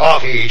on the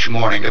coffee each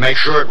morning to make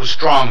sure it was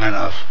strong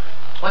enough.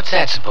 What's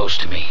that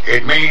supposed to mean?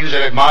 It means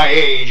that at my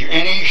age,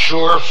 any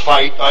sure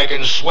fight I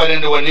can sweat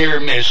into a near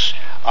miss,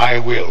 I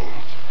will.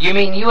 You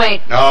mean you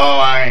ain't... No,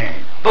 I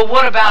ain't. But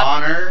what about...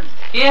 Honor?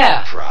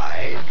 Yeah.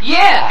 Pride?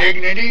 Yeah.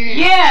 Dignity?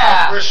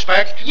 Yeah.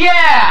 Self-respect?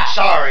 Yeah.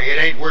 Sorry,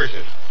 it ain't worth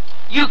it.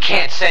 You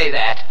can't say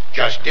that.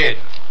 Just did.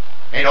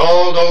 Ain't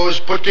all those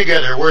put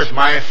together worth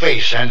my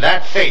face, and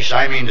that face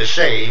I mean to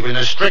save in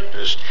the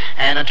strictest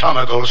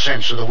anatomical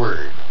sense of the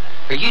word.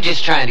 Are you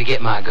just trying to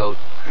get my goat?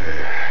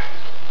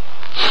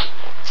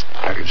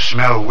 I can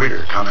smell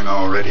winter coming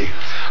already.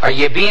 Are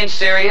you being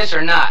serious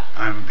or not?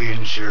 I'm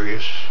being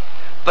serious.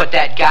 But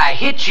that guy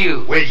hit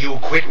you. Will you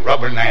quit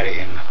rubbing that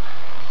in?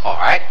 All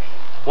right.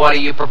 What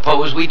do you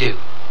propose we do?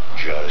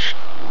 Just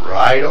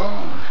ride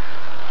on.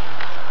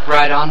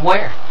 Ride on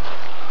where?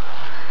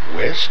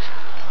 West.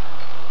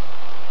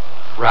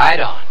 Ride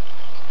on.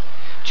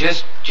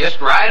 Just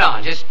ride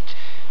on.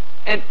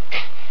 And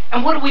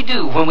what do we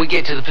do when we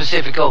get to the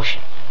Pacific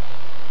Ocean?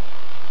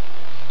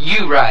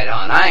 You ride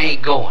on. I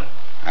ain't going.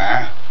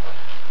 Huh?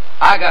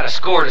 I got a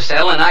score to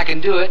settle, and I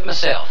can do it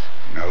myself.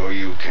 No,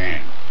 you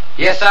can't.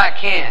 Yes, I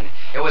can.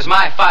 It was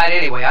my fight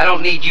anyway. I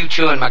don't need you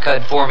chewing my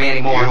cud for me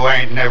anymore. You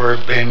ain't never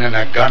been in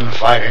a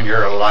gunfight in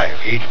your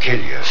life. He'd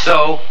kill you.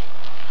 So,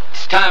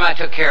 it's time I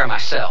took care of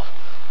myself.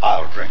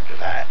 I'll drink to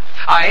that.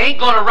 I ain't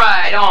gonna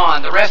ride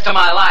on the rest of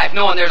my life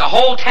knowing there's a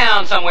whole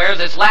town somewhere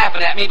that's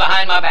laughing at me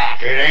behind my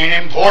back. It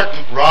ain't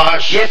important,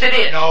 Ross. Yes, it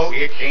is. No,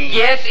 it ain't.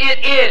 Yes,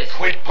 it is.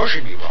 Quit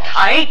pushing me, Ross.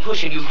 I ain't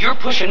pushing you. You're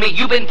pushing me.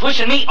 You've been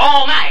pushing me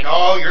all night.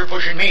 No, you're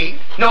pushing me.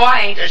 No,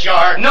 I ain't. Yes, you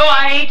are. No,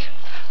 I ain't.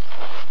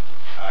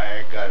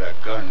 I got a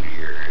gun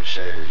here that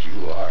says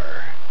you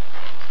are.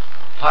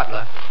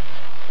 Potluck.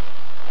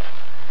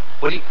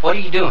 What are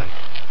you doing?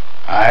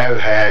 I've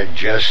had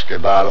just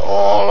about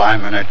all I'm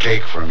going to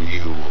take from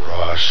you,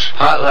 Ross.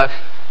 Potluck.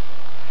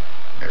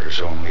 There's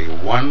only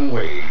one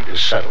way to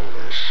settle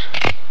this.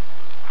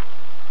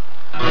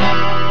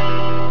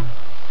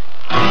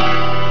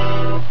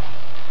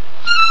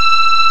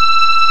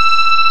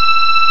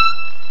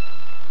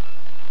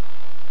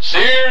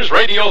 Sears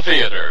Radio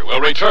Theater will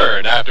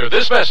return after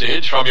this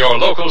message from your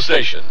local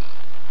station.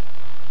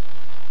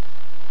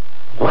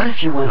 What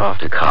if you went off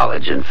to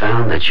college and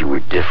found that you were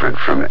different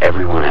from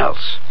everyone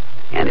else,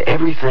 and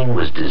everything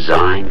was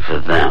designed for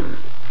them,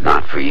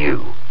 not for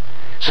you?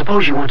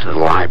 Suppose you went to the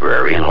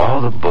library and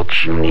all the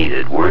books you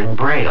needed were in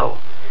Braille,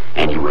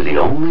 and you were the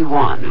only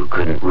one who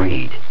couldn't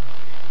read.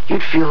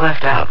 You'd feel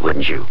left out,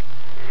 wouldn't you?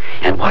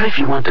 And what if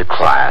you went to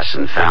class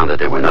and found that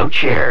there were no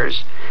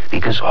chairs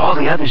because all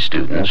the other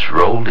students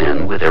rolled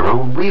in with their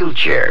own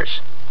wheelchairs?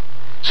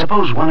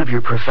 Suppose one of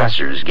your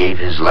professors gave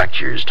his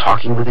lectures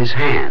talking with his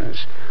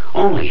hands,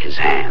 only his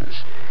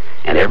hands,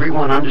 and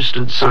everyone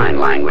understood sign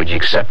language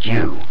except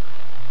you.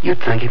 You'd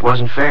think it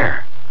wasn't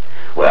fair.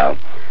 Well,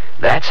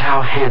 that's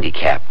how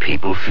handicapped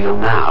people feel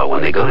now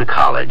when they go to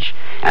college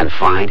and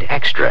find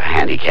extra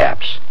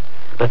handicaps.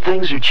 But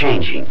things are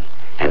changing,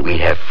 and we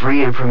have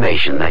free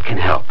information that can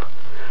help.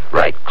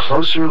 Write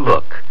Closer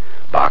Look,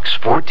 Box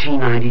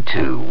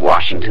 1492,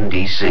 Washington,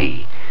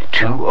 D.C.,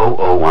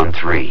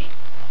 20013.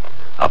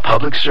 A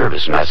public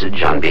service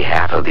message on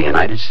behalf of the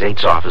United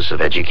States Office of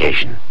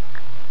Education.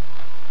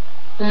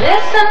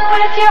 Listen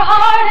with your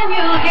heart and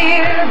you'll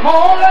hear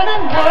more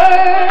than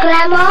words.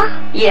 Grandma?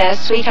 Yes,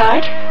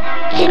 sweetheart?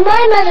 Did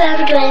my mother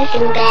ever do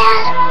anything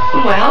bad?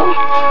 Well,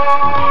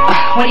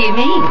 what do you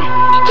mean?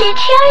 Did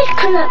she always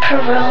clean up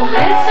her room?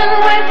 Listen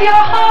with your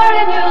heart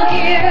and you'll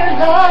hear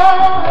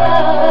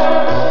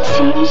love.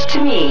 Seems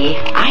to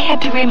me I had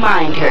to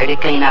remind her to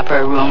clean up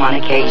her room on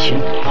occasion.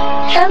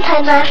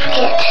 Sometimes I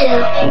forget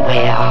too.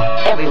 Well,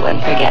 everyone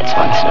forgets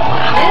once in a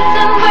while.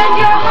 Listen with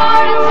your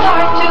heart and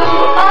start to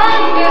understand.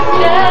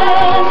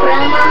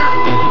 Grandma,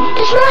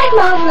 does my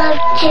mom love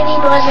Jimmy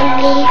more than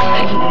me?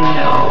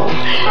 No.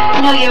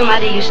 No, your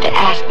mother used to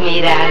ask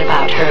me that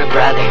about her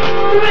brother.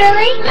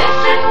 Really?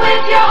 Listen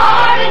with your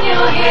heart and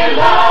you'll hear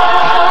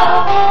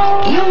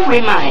love. You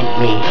remind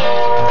me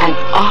an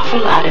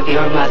awful lot of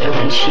your mother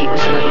when she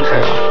was a little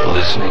girl.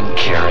 Listening,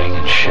 caring,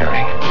 and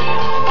sharing.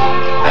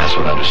 That's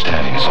what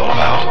understanding is all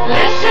about.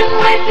 Listen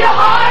with your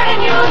heart and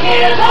you'll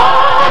hear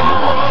love. The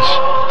Mormons,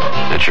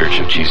 the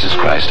Church of Jesus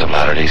Christ of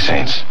Latter-day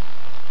Saints.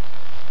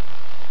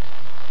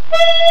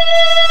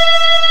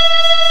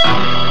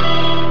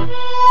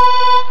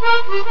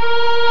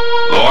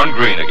 Lorne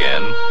Greene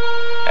again,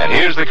 and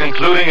here's the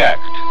concluding act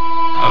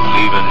of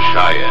Leavin'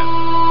 Cheyenne.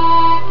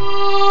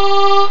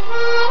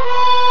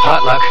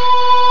 Potluck,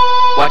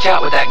 watch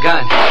out with that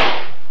gun.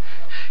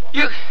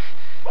 You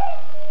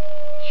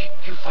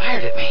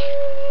fired at me.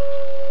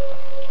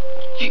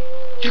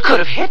 You could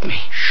have hit me.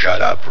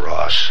 Shut up,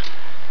 Ross.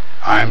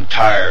 I'm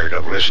tired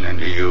of listening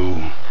to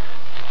you.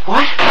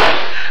 What?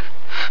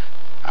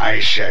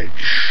 I said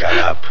shut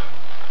up.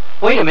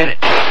 Wait a minute.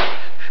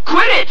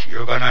 Quit it!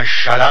 You're gonna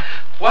shut up?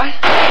 What?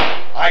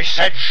 I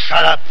said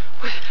shut up.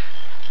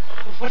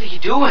 What are you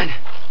doing?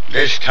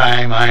 This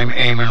time I'm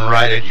aiming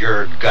right at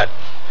your gut.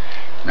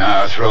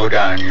 Now throw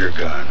down your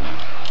gun.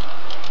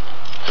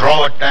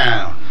 Throw it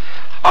down.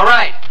 All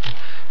right.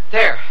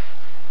 There.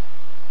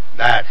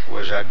 That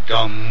was a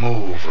dumb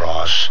move,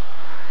 Ross.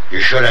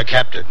 You should have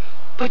kept it.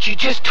 But you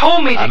just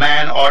told me to... A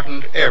man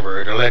oughtn't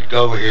ever to let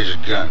go his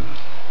gun.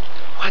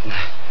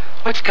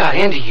 What's got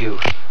into you?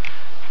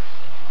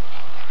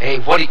 Hey,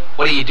 what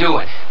are you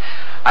doing?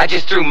 I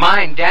just threw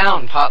mine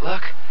down,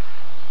 Potluck.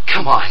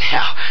 Come on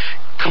now.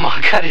 Come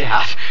on, cut it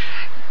out.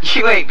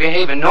 You ain't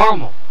behaving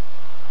normal.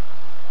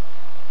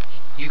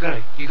 You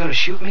gonna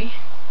shoot me?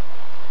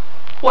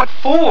 What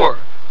for?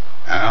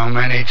 How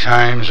many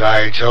times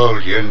I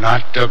told you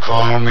not to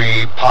call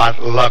me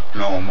Potluck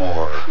no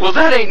more? Well,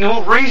 that ain't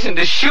no reason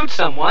to shoot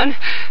someone,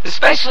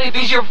 especially if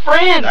he's your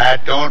friend.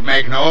 That don't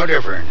make no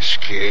difference,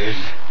 kid.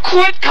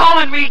 Quit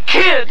calling me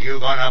kid! You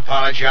gonna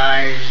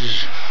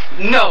apologize?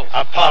 No.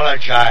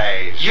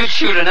 Apologize. You'd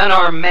shoot an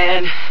unarmed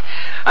man.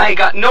 I ain't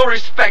got no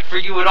respect for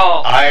you at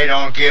all. I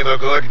don't give a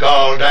good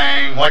gall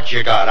dang what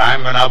you got.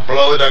 I'm gonna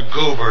blow the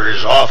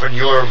goobers off in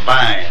your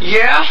vine.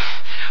 Yeah?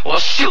 Well,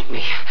 shoot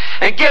me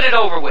and get it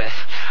over with.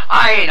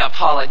 I ain't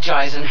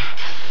apologizing.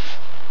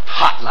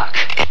 Potluck.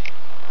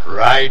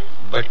 Right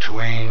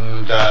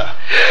between the...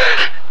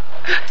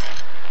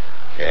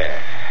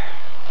 Yeah.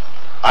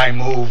 I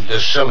moved the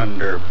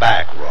cylinder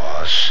back,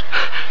 Ross.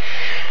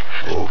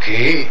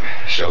 Okay,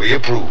 so you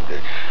proved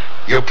it.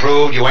 You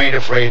proved you ain't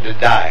afraid to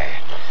die.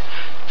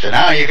 So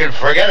now you can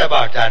forget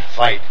about that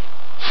fight.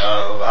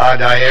 Oh,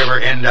 how'd I ever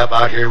end up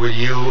out here with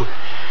you?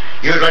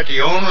 You'd let the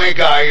only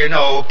guy you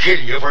know kill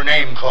you for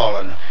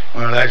name-calling.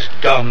 Well, that's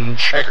dumb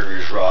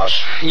checkers, Ross.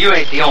 You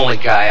ain't the only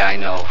guy I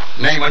know.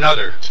 Name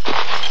another.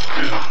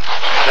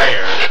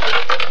 There.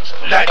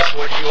 That's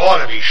what you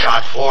ought to be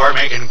shot for,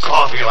 making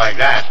coffee like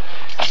that.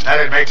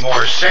 That'd make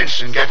more sense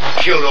than getting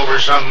killed over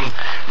some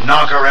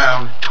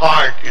knock-around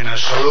tart in a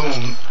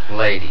saloon.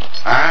 Lady.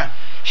 Huh?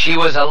 She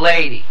was a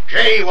lady.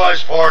 She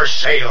was for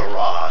sale,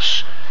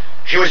 Ross.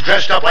 She was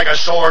dressed up like a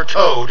sore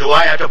toe. Do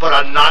I have to put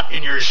a knot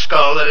in your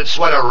skull that'd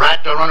sweat a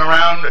rat to run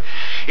around?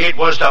 It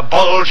was the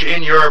bulge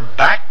in your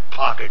back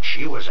pocket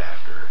she was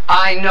after.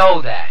 I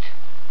know that.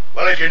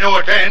 Well, if you knew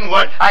it then,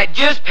 what? I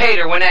just paid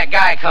her when that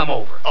guy come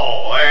over.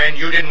 Oh, and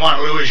you didn't want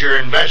to lose your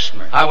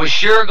investment. I was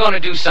sure going to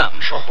do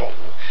something. Oh,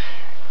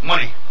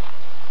 money.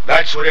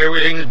 That's what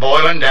everything's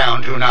boiling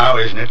down to now,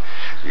 isn't it?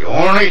 The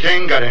only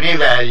thing got any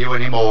value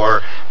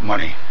anymore,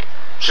 money.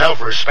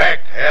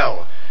 Self-respect,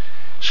 hell.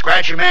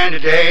 Scratch a man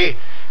today,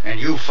 and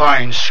you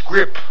find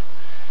scrip.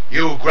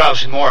 You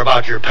grousing more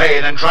about your pay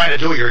than trying to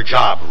do your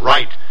job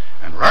right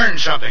and learn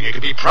something you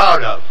can be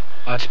proud of.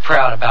 What's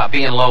proud about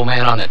being low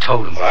man on the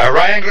totem pole? A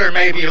wrangler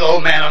may be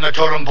low man on the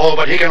totem pole,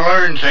 but he can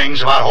learn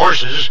things about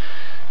horses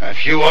a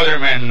few other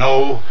men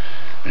know,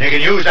 and he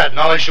can use that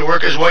knowledge to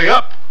work his way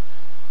up,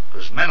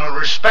 because men will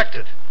respect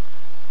it.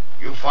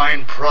 You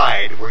find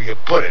pride where you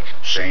put it.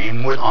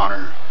 Same with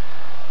honor.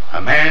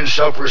 A man's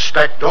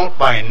self-respect don't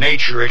by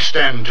nature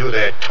extend to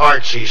the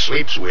tarts he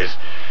sleeps with,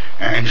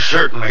 and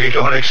certainly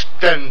don't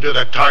extend to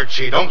the tarts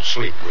he don't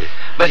sleep with.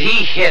 But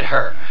he hit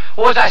her.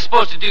 What was I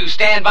supposed to do,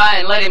 stand by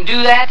and let him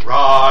do that?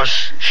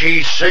 Ross,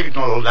 she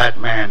signaled that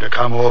man to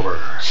come over.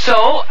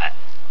 So?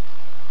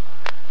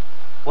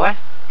 What?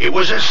 It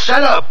was a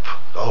setup.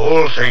 The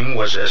whole thing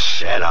was a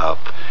setup.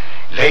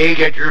 They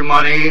get your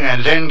money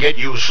and then get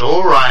you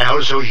so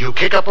riled so you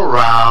kick up a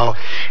row,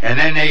 and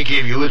then they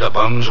give you the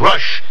bum's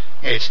rush.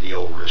 It's the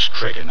oldest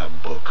trick in the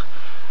book.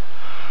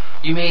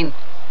 You mean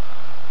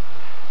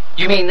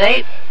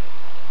they...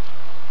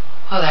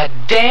 Oh, that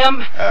damn...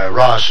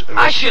 Ross...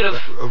 I should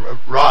have...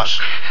 Ross.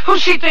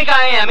 Who's she think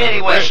I am,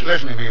 anyway?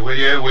 Listen to me, will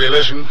you? Will you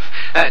listen?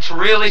 That's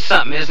really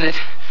something, isn't it?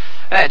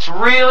 That's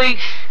really...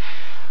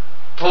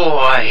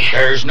 Boy.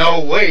 There's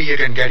no way you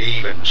can get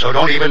even, so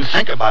don't even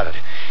think about it.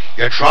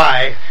 You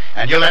try,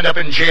 and you'll end up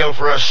in jail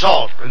for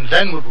assault, and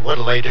then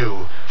what'll they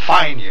do?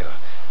 Fine you.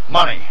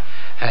 Money.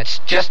 That's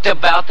just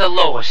about the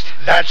lowest.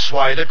 That's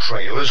why the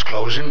trail is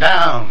closing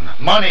down.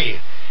 Money.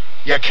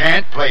 You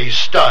can't play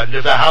stud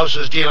if the house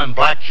is dealing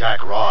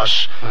blackjack,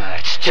 Ross.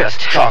 That's just...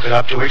 Chalk it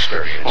up to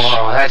experience.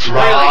 Oh, that's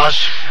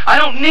Ross. Really... I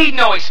don't need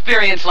no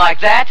experience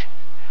like that.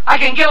 I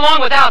can get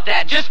along without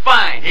that just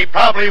fine. He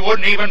probably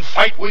wouldn't even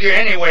fight with you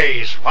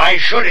anyways. Why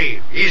should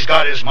he? He's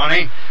got his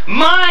money.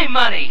 My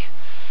money!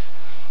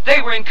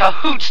 They were in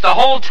cahoots the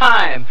whole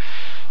time.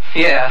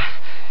 Yeah.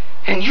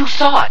 And you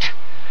saw it.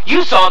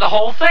 You saw the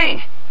whole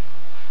thing.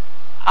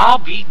 I'll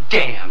be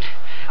damned.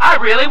 I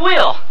really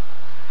will.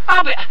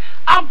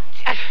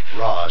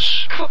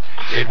 Ross,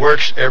 it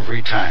works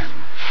every time,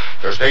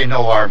 because they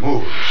know our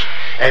moves.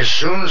 As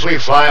soon as we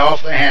fly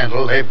off the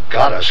handle, they've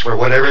got us for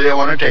whatever they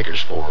want to take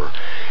us for.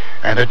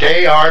 And the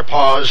day our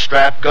paws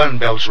strap gun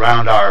belts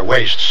round our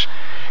waists,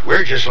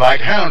 we're just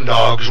like hound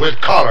dogs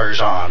with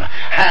collars on.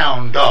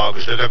 Hound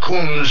dogs are the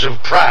coons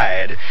of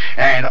pride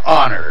and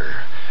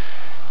honor.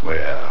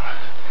 Well,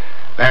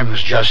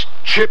 them's just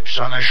chips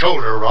on the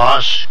shoulder,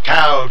 Ross.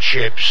 Cow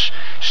chips.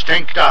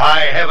 Stink to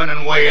high heaven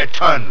and weigh a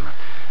ton.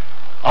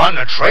 On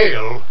the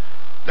trail,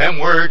 them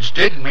words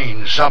did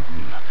mean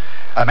something.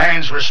 A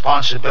man's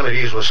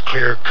responsibilities was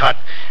clear-cut,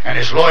 and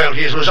his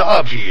loyalties was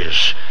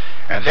obvious.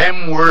 And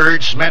them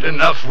words meant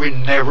enough we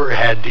never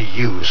had to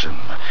use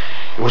them.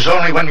 It was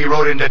only when we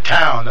rode into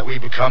town that we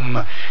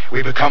become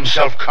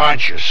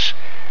self-conscious,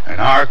 and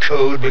our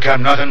code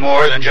become nothing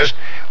more than just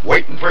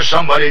waiting for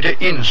somebody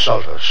to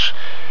insult us.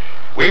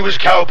 We was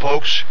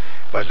cowpokes,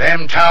 but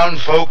them town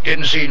folk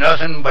didn't see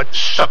nothing but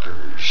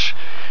suckers.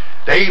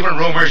 They even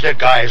rumors that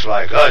guys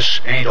like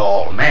us ain't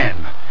all men.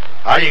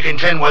 How do you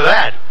contend with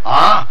that,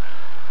 huh?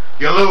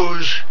 You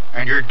lose,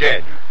 and you're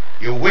dead.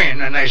 You win,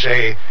 and they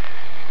say,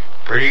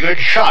 pretty good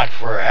shot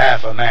for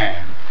half a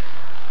man.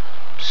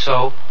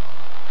 So?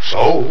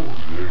 So,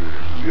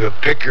 you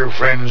pick your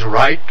friends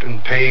right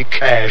and pay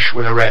cash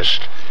with the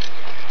rest.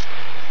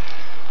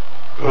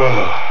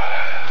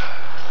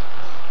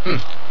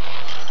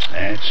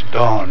 It's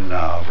dawn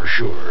now for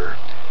sure.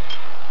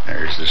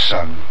 There's the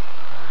sun.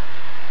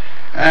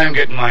 I'm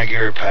getting my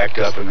gear packed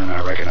up and then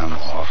I reckon I'm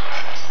off.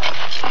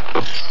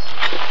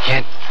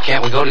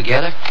 Can't we go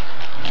together?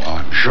 Well,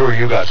 I'm sure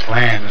you got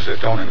plans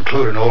that don't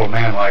include an old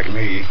man like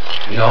me.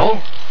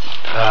 No?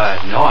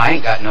 No, I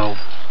ain't got no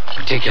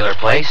particular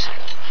place.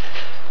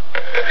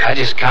 I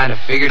just kind of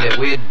figured that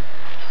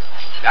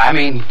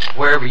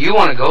wherever you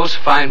want to go is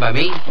fine by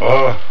me.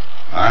 Oh,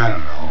 I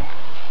don't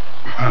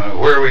know.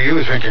 Where were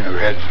you thinking of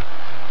heading?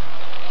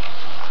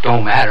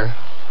 Don't matter.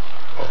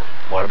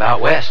 What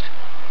about west?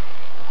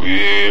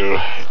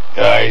 Well,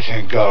 I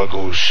think I'll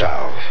go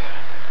south.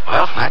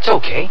 Well, that's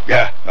okay.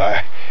 Yeah,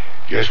 I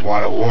just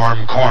want a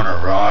warm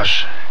corner,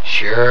 Ross.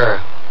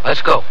 Sure.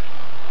 Let's go.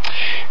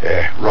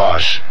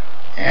 Ross,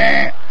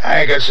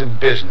 I got some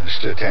business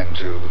to attend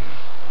to.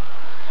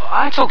 Well,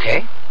 that's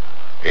okay.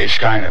 It's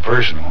kind of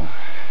personal.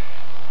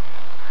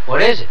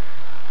 What is it?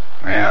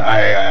 Well,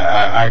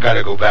 I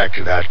gotta go back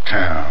to that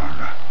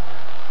town.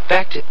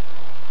 Back to...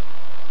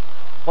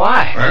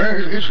 Why?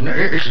 It's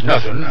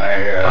nothing.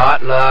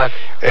 Potluck.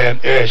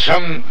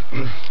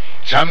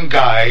 Some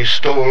guy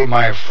stole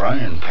my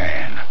frying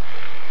pan.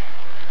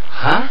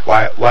 Huh?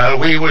 While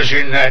we was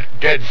in that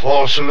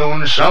deadfall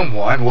saloon,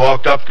 someone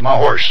walked up to my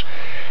horse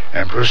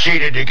and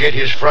proceeded to get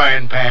his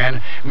frying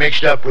pan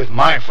mixed up with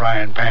my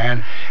frying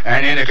pan,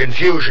 and in a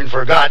confusion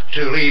forgot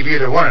to leave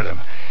either one of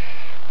them.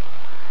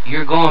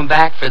 You're going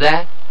back for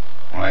that?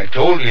 Well, I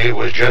told you it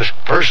was just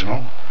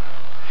personal.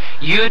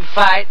 You'd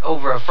fight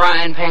over a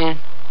frying pan?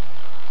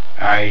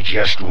 I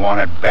just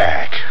want it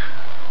back.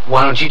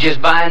 Why don't you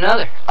just buy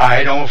another?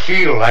 I don't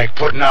feel like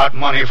putting out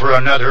money for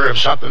another of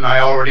something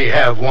I already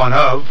have one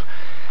of.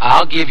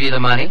 I'll give you the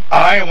money.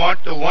 I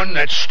want the one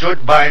that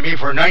stood by me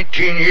for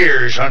 19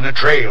 years on the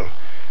trail.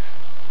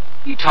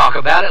 You talk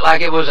about it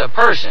like it was a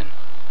person.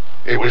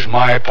 It was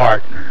my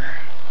partner.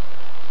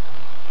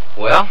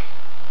 Well,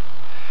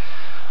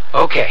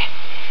 okay.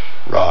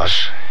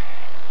 Ross,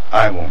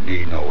 I won't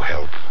need no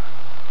help.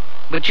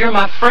 But you're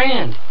my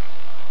friend.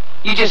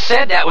 You just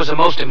said that was the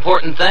most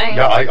important thing.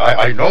 Yeah,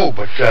 I know,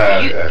 but...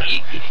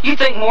 You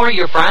think more of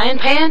your frying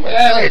pan?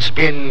 Well, it's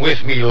been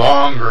with me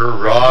longer,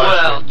 Ross.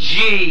 Well,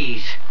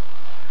 geez.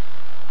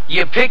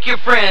 You pick your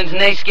friends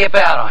and they skip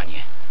out on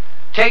you.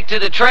 Take to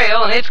the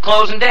trail and it's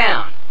closing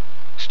down.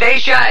 Stay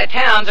shy of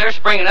towns, they're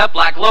springing up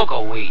like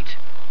loco weeds.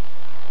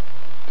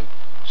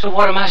 So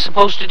what am I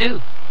supposed to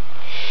do?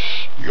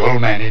 You'll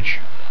manage.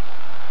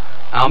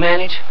 I'll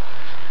manage?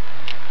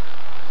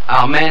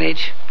 I'll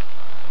manage?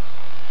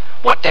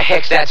 What the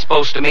heck's that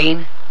supposed to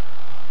mean?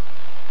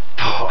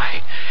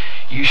 Boy,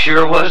 you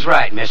sure was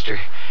right, mister.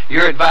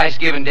 Your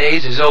advice-giving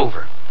days is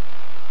over.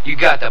 You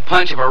got the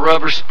punch of a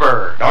rubber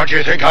spur. Don't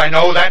you think I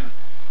know that?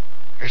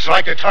 It's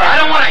like the time... I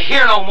don't want to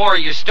hear no more of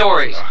your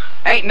stories.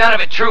 Ain't none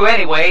of it true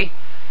anyway.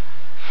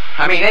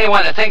 I mean,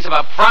 anyone that thinks of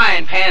a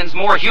frying pan's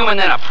more human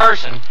than a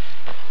person.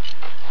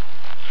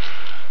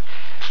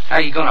 How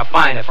are you going to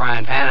find a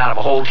frying pan out of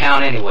a whole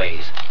town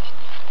anyways?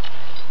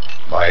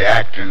 By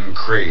acting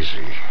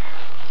crazy.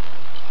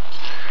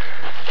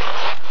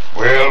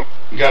 Well,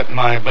 got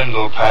my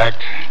bundle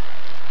packed.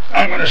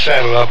 I'm going to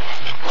saddle up.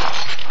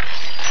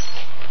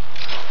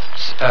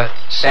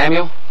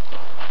 Samuel?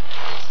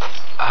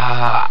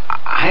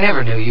 I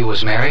never knew you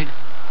was married.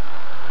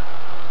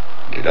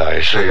 Did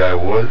I say I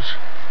was?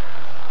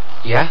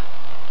 Yeah?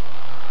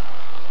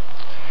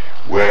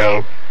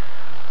 Well,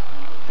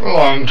 a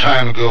long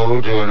time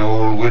ago to an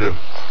old widow.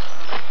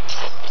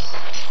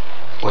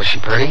 Was she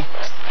pretty?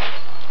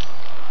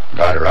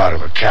 Got her out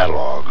of a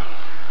catalog.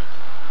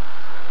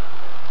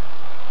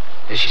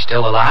 Is she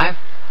still alive?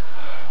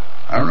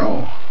 I don't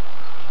know.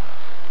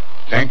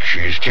 Think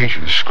she's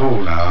teaching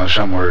school now,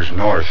 somewheres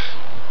north.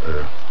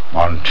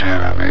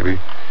 Montana, maybe.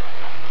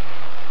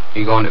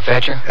 You going to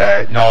fetch her?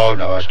 No,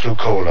 it's too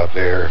cold up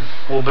there.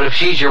 Well, but if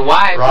she's your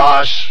wife...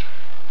 Ross.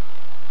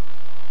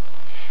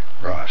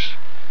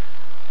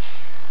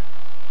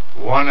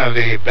 One of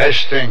the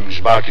best things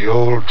about the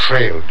old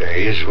trail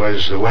days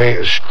was the way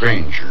a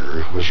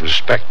stranger was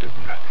respected.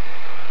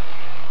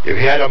 If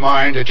he had a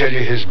mind to tell you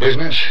his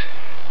business,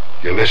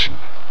 you listened.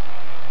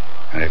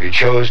 And if he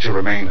chose to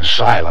remain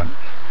silent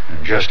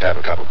and just have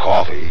a cup of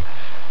coffee,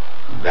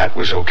 that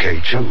was okay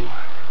too.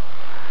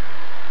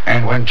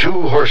 And when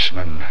two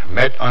horsemen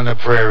met on the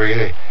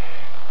prairie,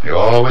 they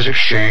always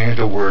exchanged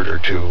a word or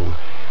two.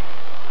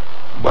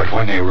 But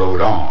when they rode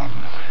on,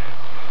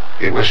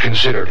 it was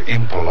considered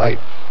impolite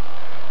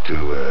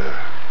to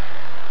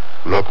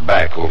look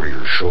back over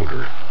your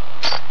shoulder.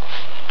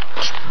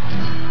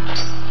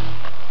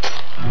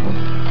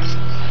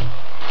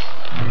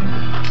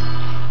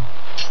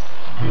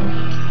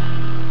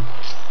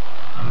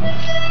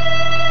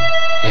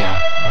 Yeah.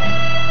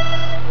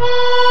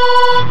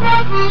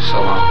 So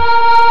long.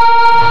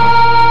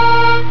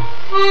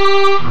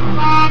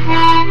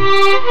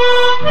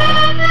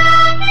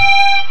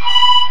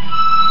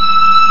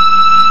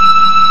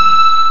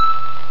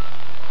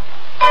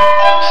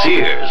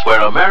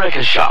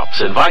 America Shops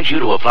invites you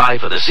to apply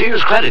for the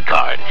Sears credit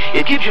card.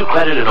 It gives you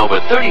credit in over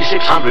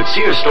 3,600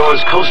 Sears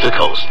stores coast to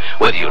coast.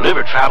 Whether you live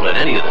or travel in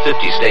any of the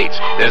 50 states,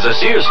 there's a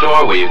Sears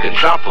store where you can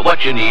shop for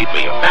what you need for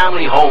your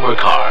family, home, or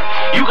car.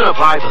 You can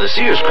apply for the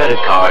Sears credit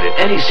card at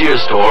any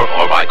Sears store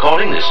or by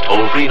calling this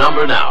toll-free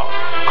number now.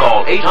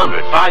 Call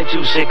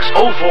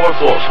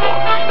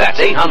 800-526-0444. That's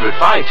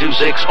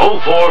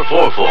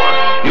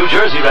 800-526-0444. New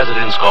Jersey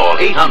residents call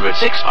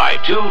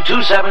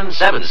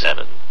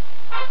 800-652-2777.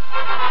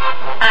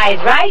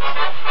 Eyes right,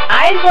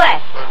 eyes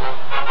left.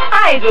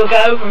 Eyes will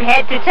go from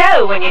head to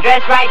toe when you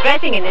dress right,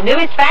 dressing in the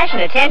newest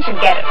fashion attention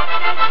getter.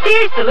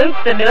 Sears salutes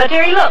the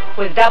military look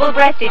with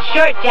double-breasted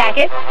short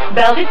jackets,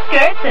 belted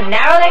skirts, and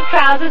narrow-leg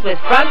trousers with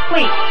front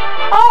pleats.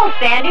 All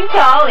standing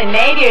tall in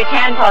navy or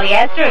tan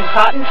polyester and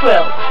cotton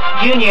twill.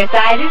 Junior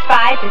sizes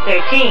 5 to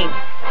 13.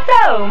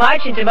 So,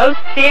 march into most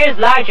Sears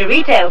larger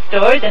retail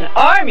stores and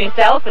arm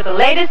yourself with the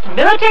latest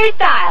military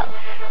style.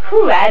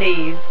 Whew, at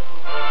ease.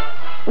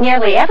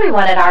 Nearly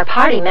everyone at our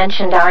party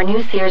mentioned our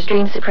new Sears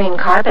Dream Supreme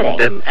carpeting.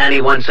 Did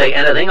anyone say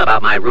anything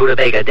about my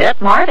rutabaga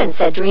dip? Marvin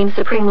said Dream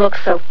Supreme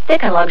looks so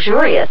thick and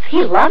luxurious.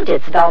 He loved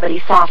its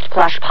velvety, soft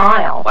plush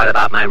pile. What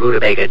about my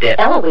rutabaga dip?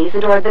 Eloise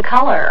adored the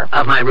color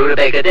of my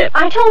rutabaga dip.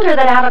 I told her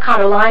that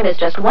avocado lime is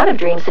just one of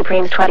Dream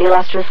Supreme's 20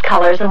 lustrous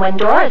colors, and when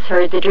Doris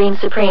heard that Dream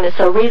Supreme is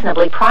so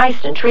reasonably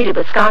priced and treated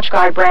with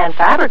Scotchgard brand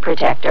fabric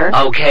protector...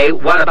 Okay,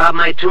 what about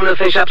my tuna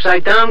fish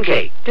upside down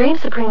cake? Dream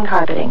Supreme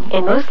carpeting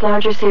in most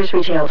larger Sears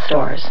retail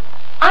stores.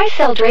 I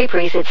sell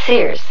draperies at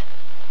Sears.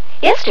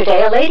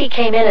 Yesterday, a lady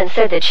came in and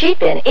said that she'd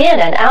been in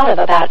and out of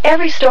about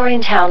every store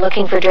in town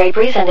looking for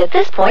draperies and at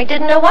this point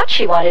didn't know what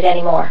she wanted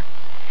anymore.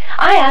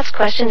 I asked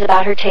questions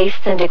about her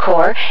tastes and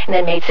decor and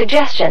then made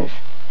suggestions.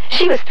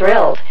 She was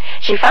thrilled.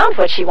 She found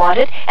what she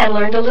wanted and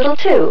learned a little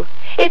too.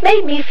 It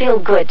made me feel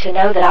good to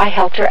know that I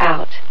helped her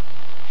out.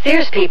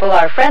 Sears people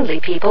are friendly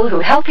people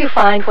who help you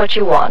find what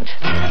you want.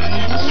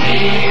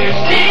 Sears,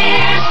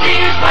 Sears,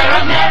 Sears,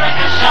 where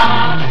America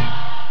shops.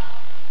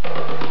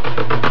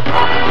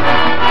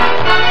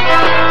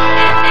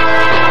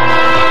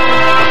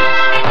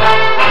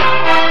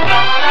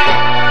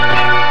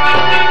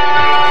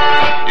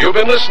 You've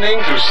been listening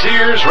to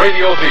Sears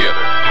Radio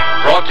Theater,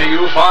 brought to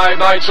you 5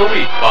 nights a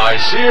week by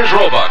Sears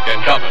Roebuck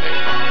and Company.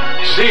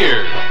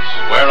 Sears,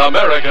 where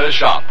America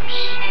shops.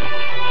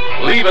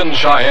 Leavin'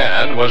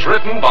 Cheyenne was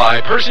written by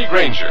Percy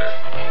Granger,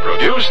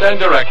 produced and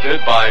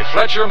directed by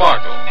Fletcher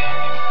Markle.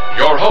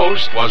 Your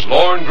host was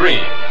Lorne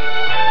Green.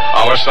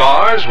 Our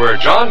stars were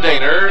John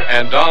Daner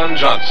and Don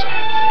Johnson.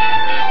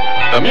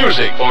 The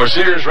music for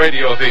Sears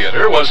Radio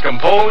Theater was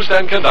composed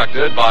and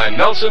conducted by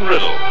Nelson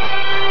Riddle.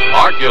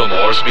 Art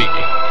Gilmore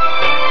speaking.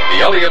 The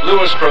Elliott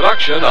Lewis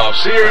production of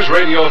Sears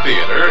Radio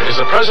Theater is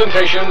a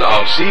presentation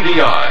of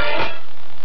CDI.